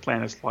Express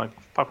plan. It's like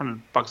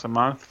 $500 a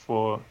month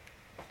for,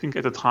 I think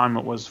at the time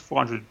it was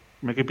 400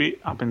 megabit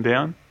up and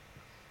down,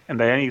 and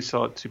they only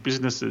sell it to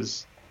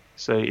businesses.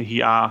 So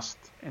he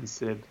asked and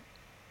said,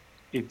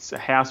 it's a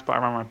house, but I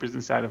run my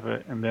business out of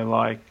it. And they're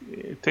like,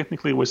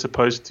 technically we're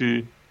supposed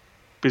to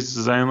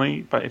businesses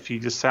only, but if you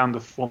just say on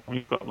the form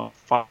you've got like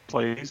 5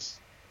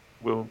 employees,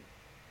 we'll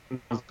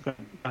going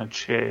to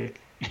check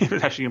if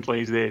it's actually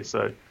employees there.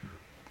 So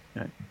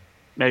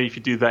maybe if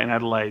you do that in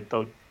Adelaide,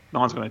 no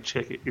one's going to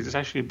check it. Is this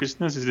actually a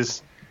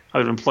business?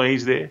 Are there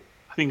employees there?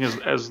 I think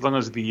as long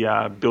as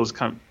the bills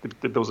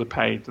are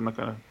paid, they're not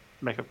going to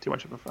make up too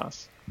much of a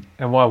fuss.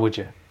 And why would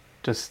you?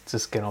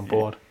 Just get on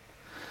board.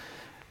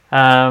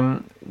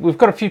 We've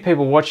got a few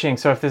people watching,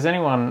 so if there's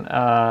anyone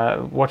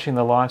watching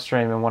the live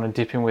stream and want to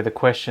dip in with the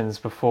questions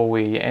before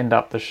we end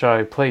up the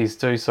show, please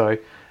do so.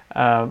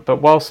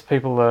 But whilst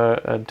people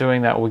are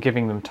doing that, we're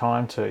giving them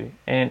time to.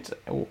 And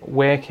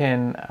where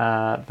can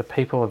the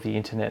people of the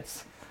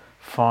internets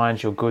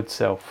find your good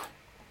self?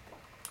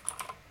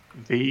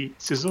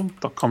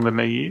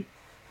 thesizzle.com.au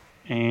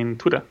and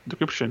Twitter,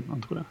 Decryption on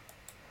Twitter.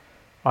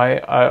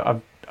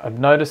 I've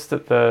noticed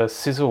that the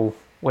Sizzle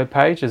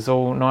webpage is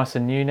all nice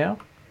and new now.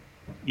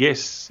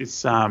 Yes,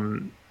 it's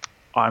I'm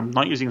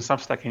not using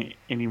Substack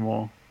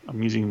anymore.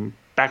 I'm using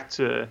back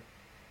to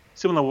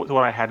similar to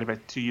what I had about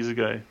 2 years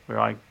ago, where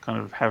I kind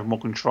of have more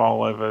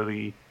control over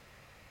the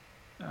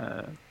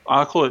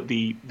I call it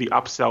the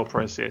upsell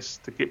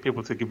process to get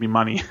people to give me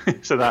money.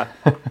 So that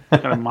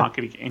kind of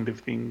marketing end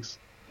of things.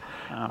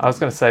 I was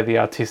going to say the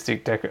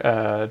artistic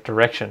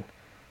direction.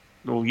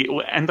 Well,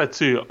 and that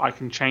too, I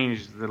can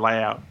change the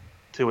layout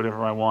to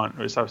whatever I want.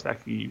 Whereas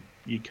Substack,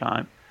 you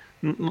can't.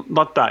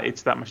 Not that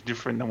it's that much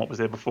different than what was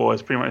there before.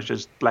 It's pretty much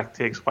just black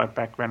text, white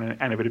background,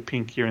 and a bit of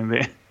pink here and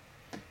there.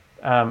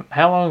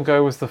 How long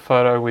ago was the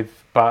photo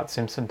with Bart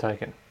Simpson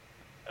taken?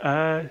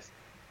 2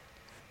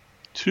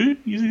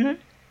 years ago.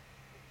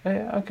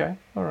 Yeah. Okay.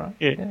 All right.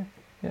 Yeah.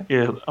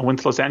 I went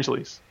to Los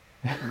Angeles,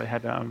 and they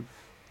had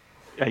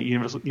at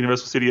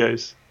Universal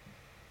Studios.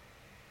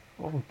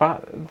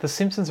 But the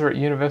Simpsons are at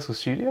Universal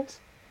Studios?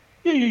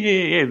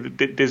 Yeah.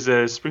 There's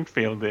a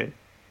Springfield there.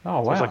 Oh,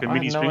 wow. So it's like a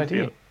mini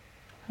Springfield. Idea.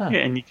 Huh. Yeah,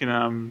 and you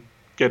can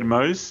go to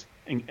Moe's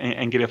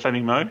and get a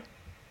flaming Moe.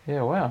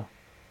 Yeah, wow.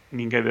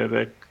 And you can go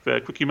to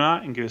the Quickie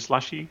Mart and get a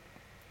slushie.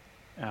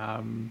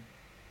 And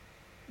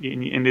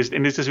there's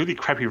this really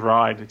crappy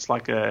ride. It's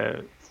like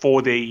a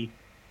 4D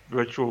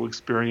virtual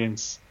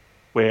experience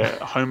where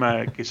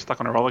Homer gets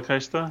stuck on a roller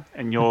coaster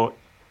and you're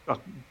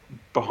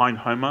behind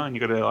Homer and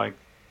you got to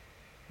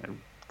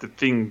the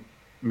thing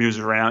moves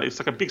around. It's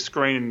like a big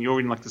screen and you're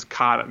in like this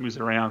car that moves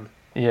around.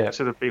 Yeah.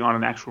 Instead of being on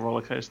an actual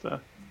roller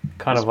coaster.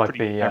 Kind of like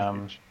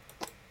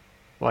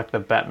the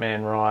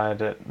Batman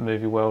ride at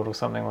Movie World or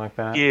something like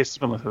that. Yeah,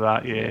 similar to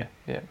that. Yeah.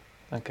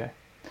 Okay.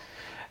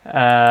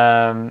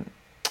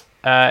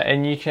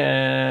 And you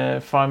can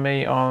find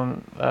me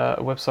on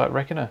website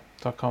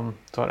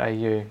reckoner.com.au,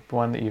 the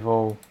one that you've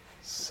all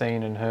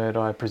seen and heard,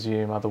 I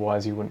presume.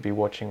 Otherwise, you wouldn't be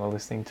watching or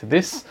listening to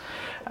this.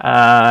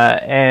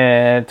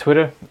 And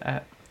Twitter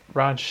at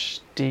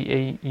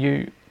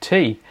RajDeut.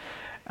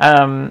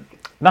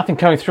 Nothing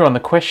coming through on the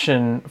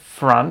question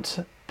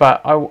front,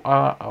 but I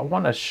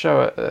want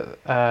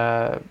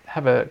to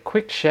have a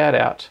quick shout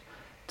out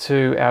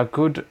to our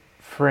good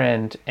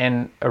friend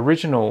and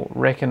original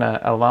Reckoner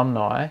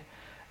alumni,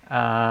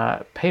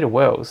 Peter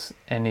Wells,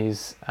 and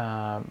his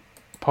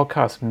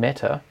podcast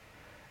Meta.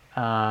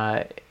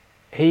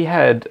 He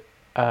had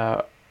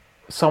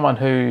someone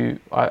who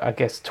I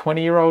guess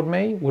 20-year-old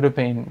me would have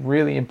been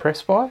really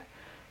impressed by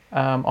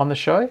on the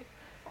show.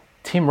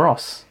 Tim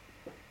Ross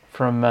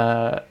from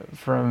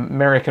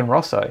American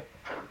Rosso.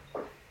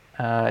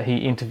 He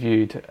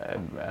interviewed.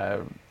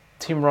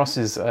 Tim Ross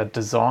is a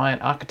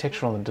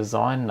architectural and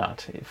design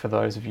nut, for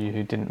those of you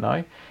who didn't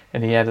know,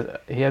 and he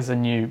has a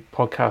new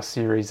podcast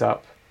series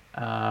up,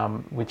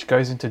 which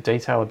goes into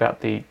detail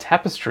about the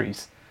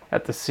tapestries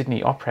at the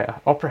Sydney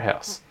Opera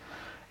House.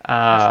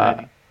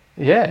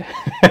 Yeah,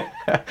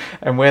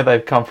 and where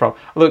they've come from.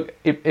 Look,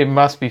 it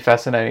must be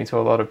fascinating to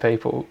a lot of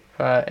people,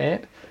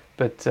 Ant,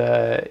 but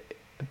it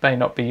may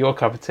not be your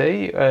cup of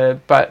tea.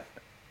 But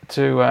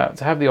to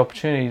have the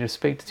opportunity to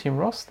speak to Tim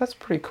Ross, that's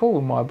pretty cool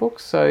in my book.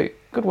 So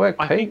good work,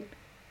 Pete. I think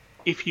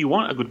if you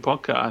want a good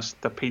podcast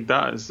that Pete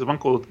does, there's one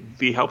called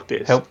The Help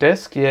Desk. Help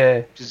Desk, yeah.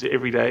 Which is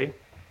every day.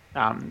 It's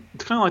kind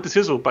of like The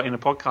Sizzle, but in a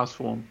podcast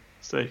form.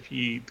 So if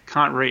you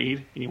can't read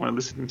and you want to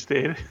listen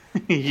instead,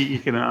 you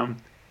can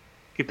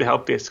get The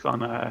Help Desk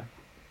on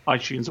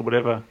iTunes or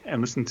whatever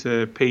and listen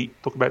to Pete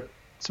talk about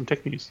some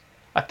tech news.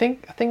 I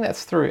think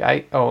that's through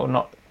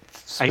not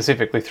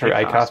specifically through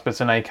Acast, but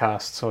it's an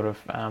Acast sort of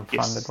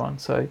funded one.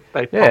 So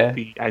they pop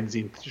the ads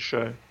into the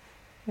show.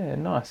 Yeah,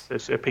 nice.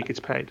 So Pete gets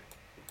paid.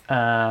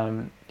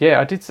 I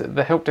did.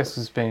 The Help Desk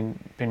has been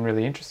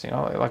really interesting.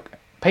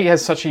 Pete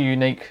has such a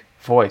unique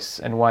voice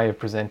and way of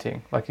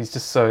presenting. Like, he's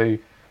just so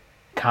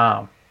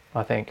calm.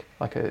 I think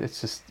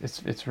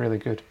it's really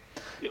good.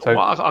 So,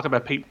 I'll talk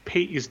about Pete.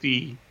 Pete is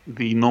the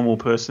normal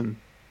person.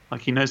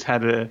 Like, he knows how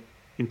to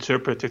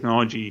interpret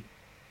technology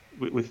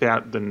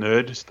without the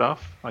nerd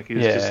stuff. Like,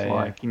 he's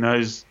he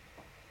knows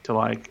to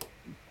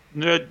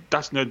nerd.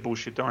 That's nerd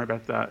bullshit. Don't worry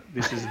about that.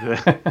 This is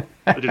the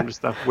legitimate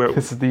stuff.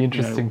 This is the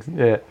interesting.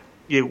 Yeah.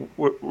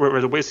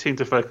 Whereas we seem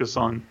to focus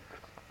on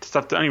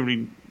stuff that only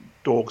really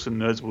dorks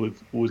and nerds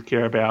would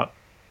care about.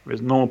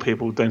 Whereas normal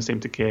people don't seem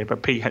to care.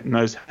 But Pete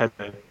knows how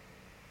to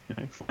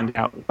find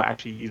out what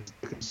actually is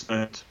the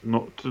concern to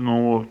the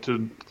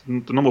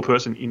normal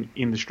person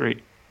in the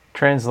street.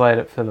 Translate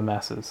it for the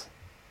masses.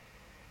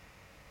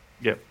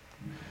 Yep.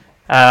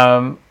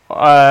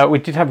 We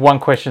did have one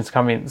question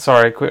come in.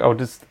 Sorry, quick. I'll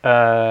just.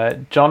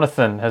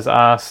 Jonathan has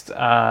asked.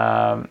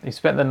 He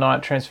spent the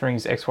night transferring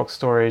his Xbox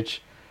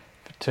storage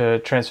to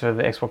transfer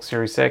the Xbox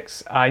Series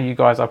X. Are you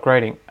guys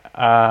upgrading?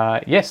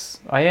 Yes,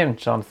 I am,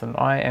 Jonathan.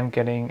 I am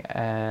getting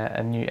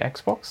a new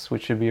Xbox,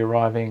 which should be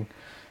arriving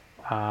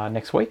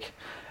next week.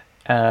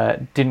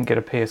 Didn't get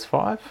a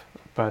PS5,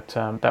 but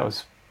that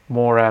was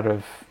more out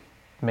of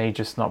me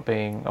just not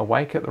being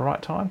awake at the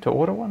right time to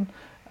order one.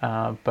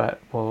 But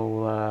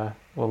we'll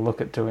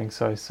look at doing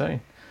so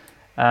soon.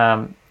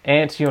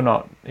 Ant, you're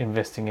not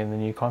investing in the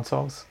new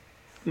consoles?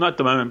 Not at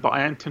the moment, but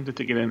I am tempted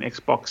to get an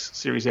Xbox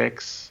Series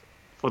X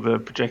for the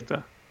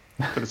projector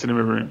for the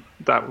cinema room.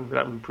 That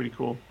would be pretty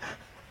cool.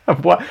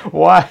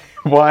 Why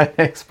an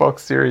Xbox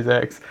Series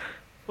X?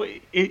 Well,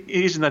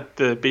 isn't that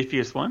the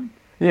beefiest one?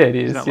 Yeah, it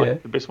is. Isn't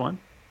that the best one?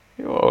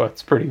 Oh,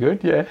 it's pretty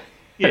good. Yeah,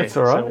 it's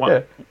all right.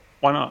 So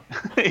why not?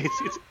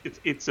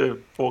 it's a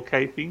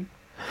 4K thing.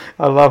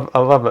 I love it. I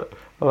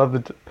love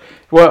the.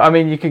 Well, I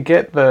mean, you could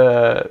get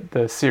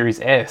the Series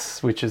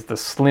S, which is the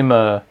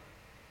slimmer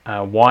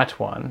white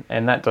one,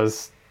 and that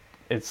does.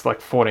 It's like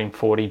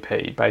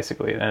 1440p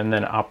basically, and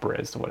then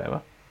up-res or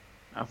whatever.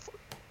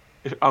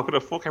 If I've got a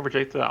 4K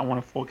projector, I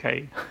want a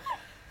 4K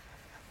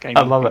game.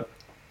 I love it.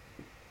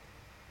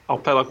 I'll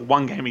play like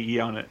one game a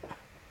year on it.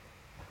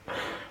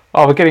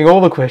 Oh, we're getting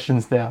all the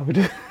questions now. Do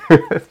you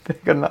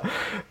want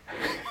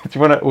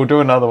to? We'll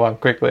do another one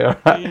quickly. All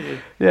right.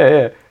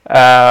 Yeah.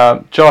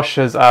 Josh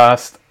has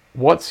asked,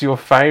 "What's your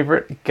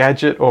favourite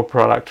gadget or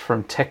product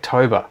from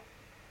Techtober?"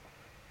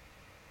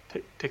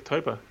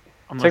 Techtober.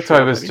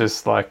 Techtober is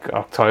just like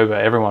October.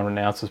 Everyone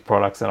announces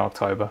products in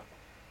October.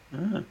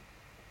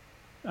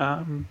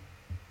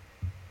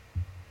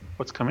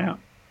 What's come out?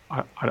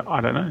 I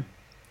don't know.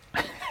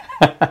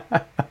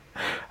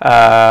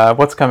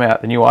 What's come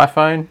out? The new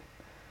iPhone.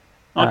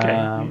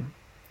 Okay.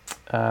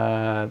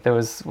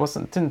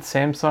 Didn't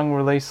Samsung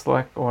release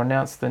or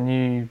announce the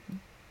new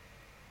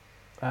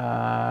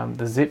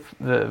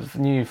the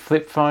new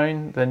flip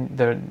phone,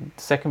 the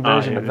second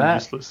version of that?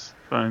 Useless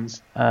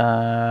phones.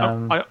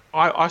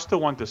 I still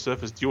want the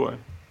Surface Duo,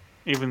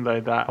 even though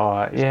that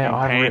is being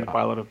panned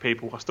by a lot of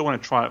people. I still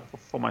want to try it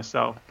for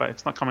myself, but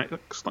it's not coming.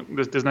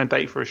 There's no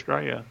date for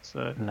Australia,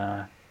 so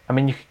no. I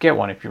mean, you could get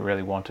one if you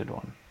really wanted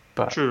one.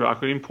 But true, I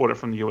could import it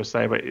from the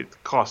USA, but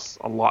it costs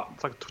a lot.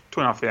 It's like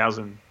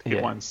 $2,500 to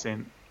get 1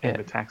 cent, and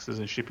the taxes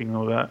and shipping and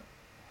all that.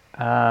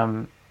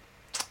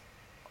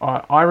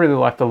 I really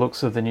like the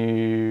looks of the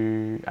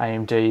new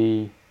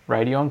AMD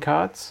Radeon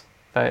cards.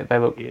 They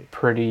look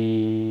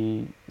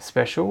pretty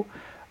special,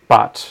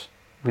 but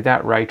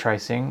without ray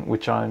tracing,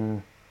 which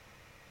after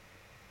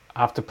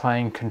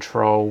playing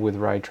Control with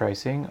ray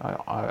tracing,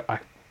 I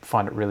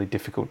find it really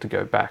difficult to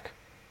go back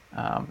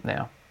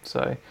now.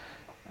 So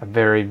a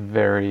very,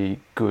 very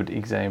good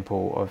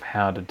example of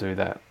how to do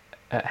that,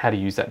 how to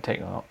use that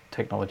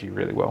technology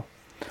really well.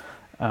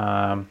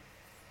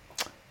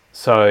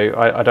 So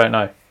I don't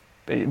know.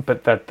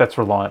 but that's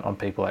reliant on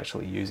people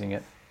actually using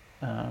it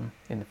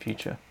in the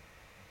future.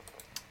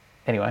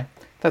 Anyway,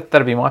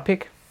 that'll be my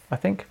pick, I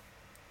think.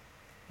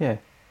 Yeah,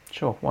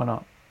 sure, why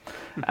not?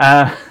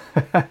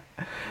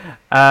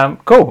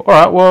 Cool. All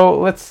right. Well,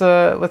 let's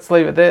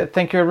leave it there.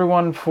 Thank you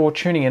everyone for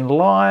tuning in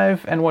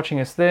live and watching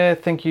us there.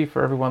 Thank you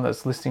for everyone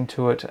that's listening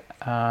to it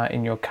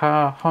in your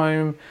car,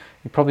 home.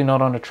 You're probably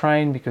not on a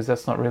train because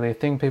that's not really a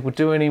thing people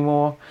do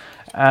anymore,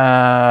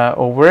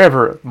 or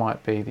wherever it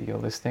might be that you're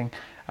listening.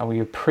 We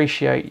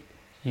appreciate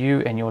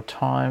you and your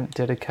time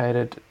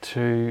dedicated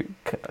to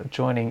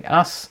joining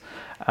us,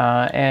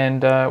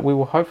 and we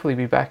will hopefully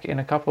be back in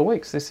a couple of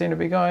weeks. They seem to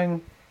be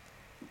going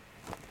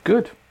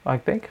good, I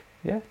think.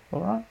 Yeah,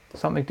 all right.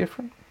 Something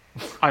different.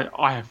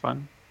 I have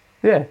fun.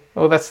 Yeah.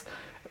 Well, that's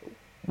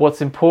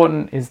what's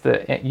important, is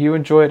that you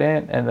enjoy it,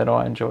 Ant, and that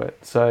I enjoy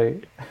it. So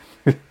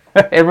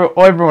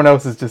everyone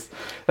else is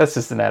that's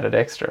just an added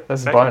extra.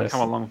 That's a bonus.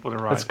 Come along for the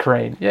ride. That's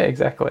cream. Yeah,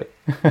 exactly.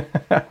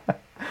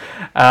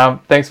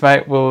 Thanks,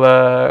 mate.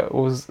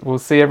 We'll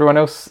see everyone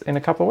else in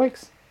a couple of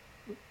weeks.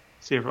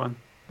 See everyone.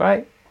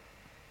 Bye.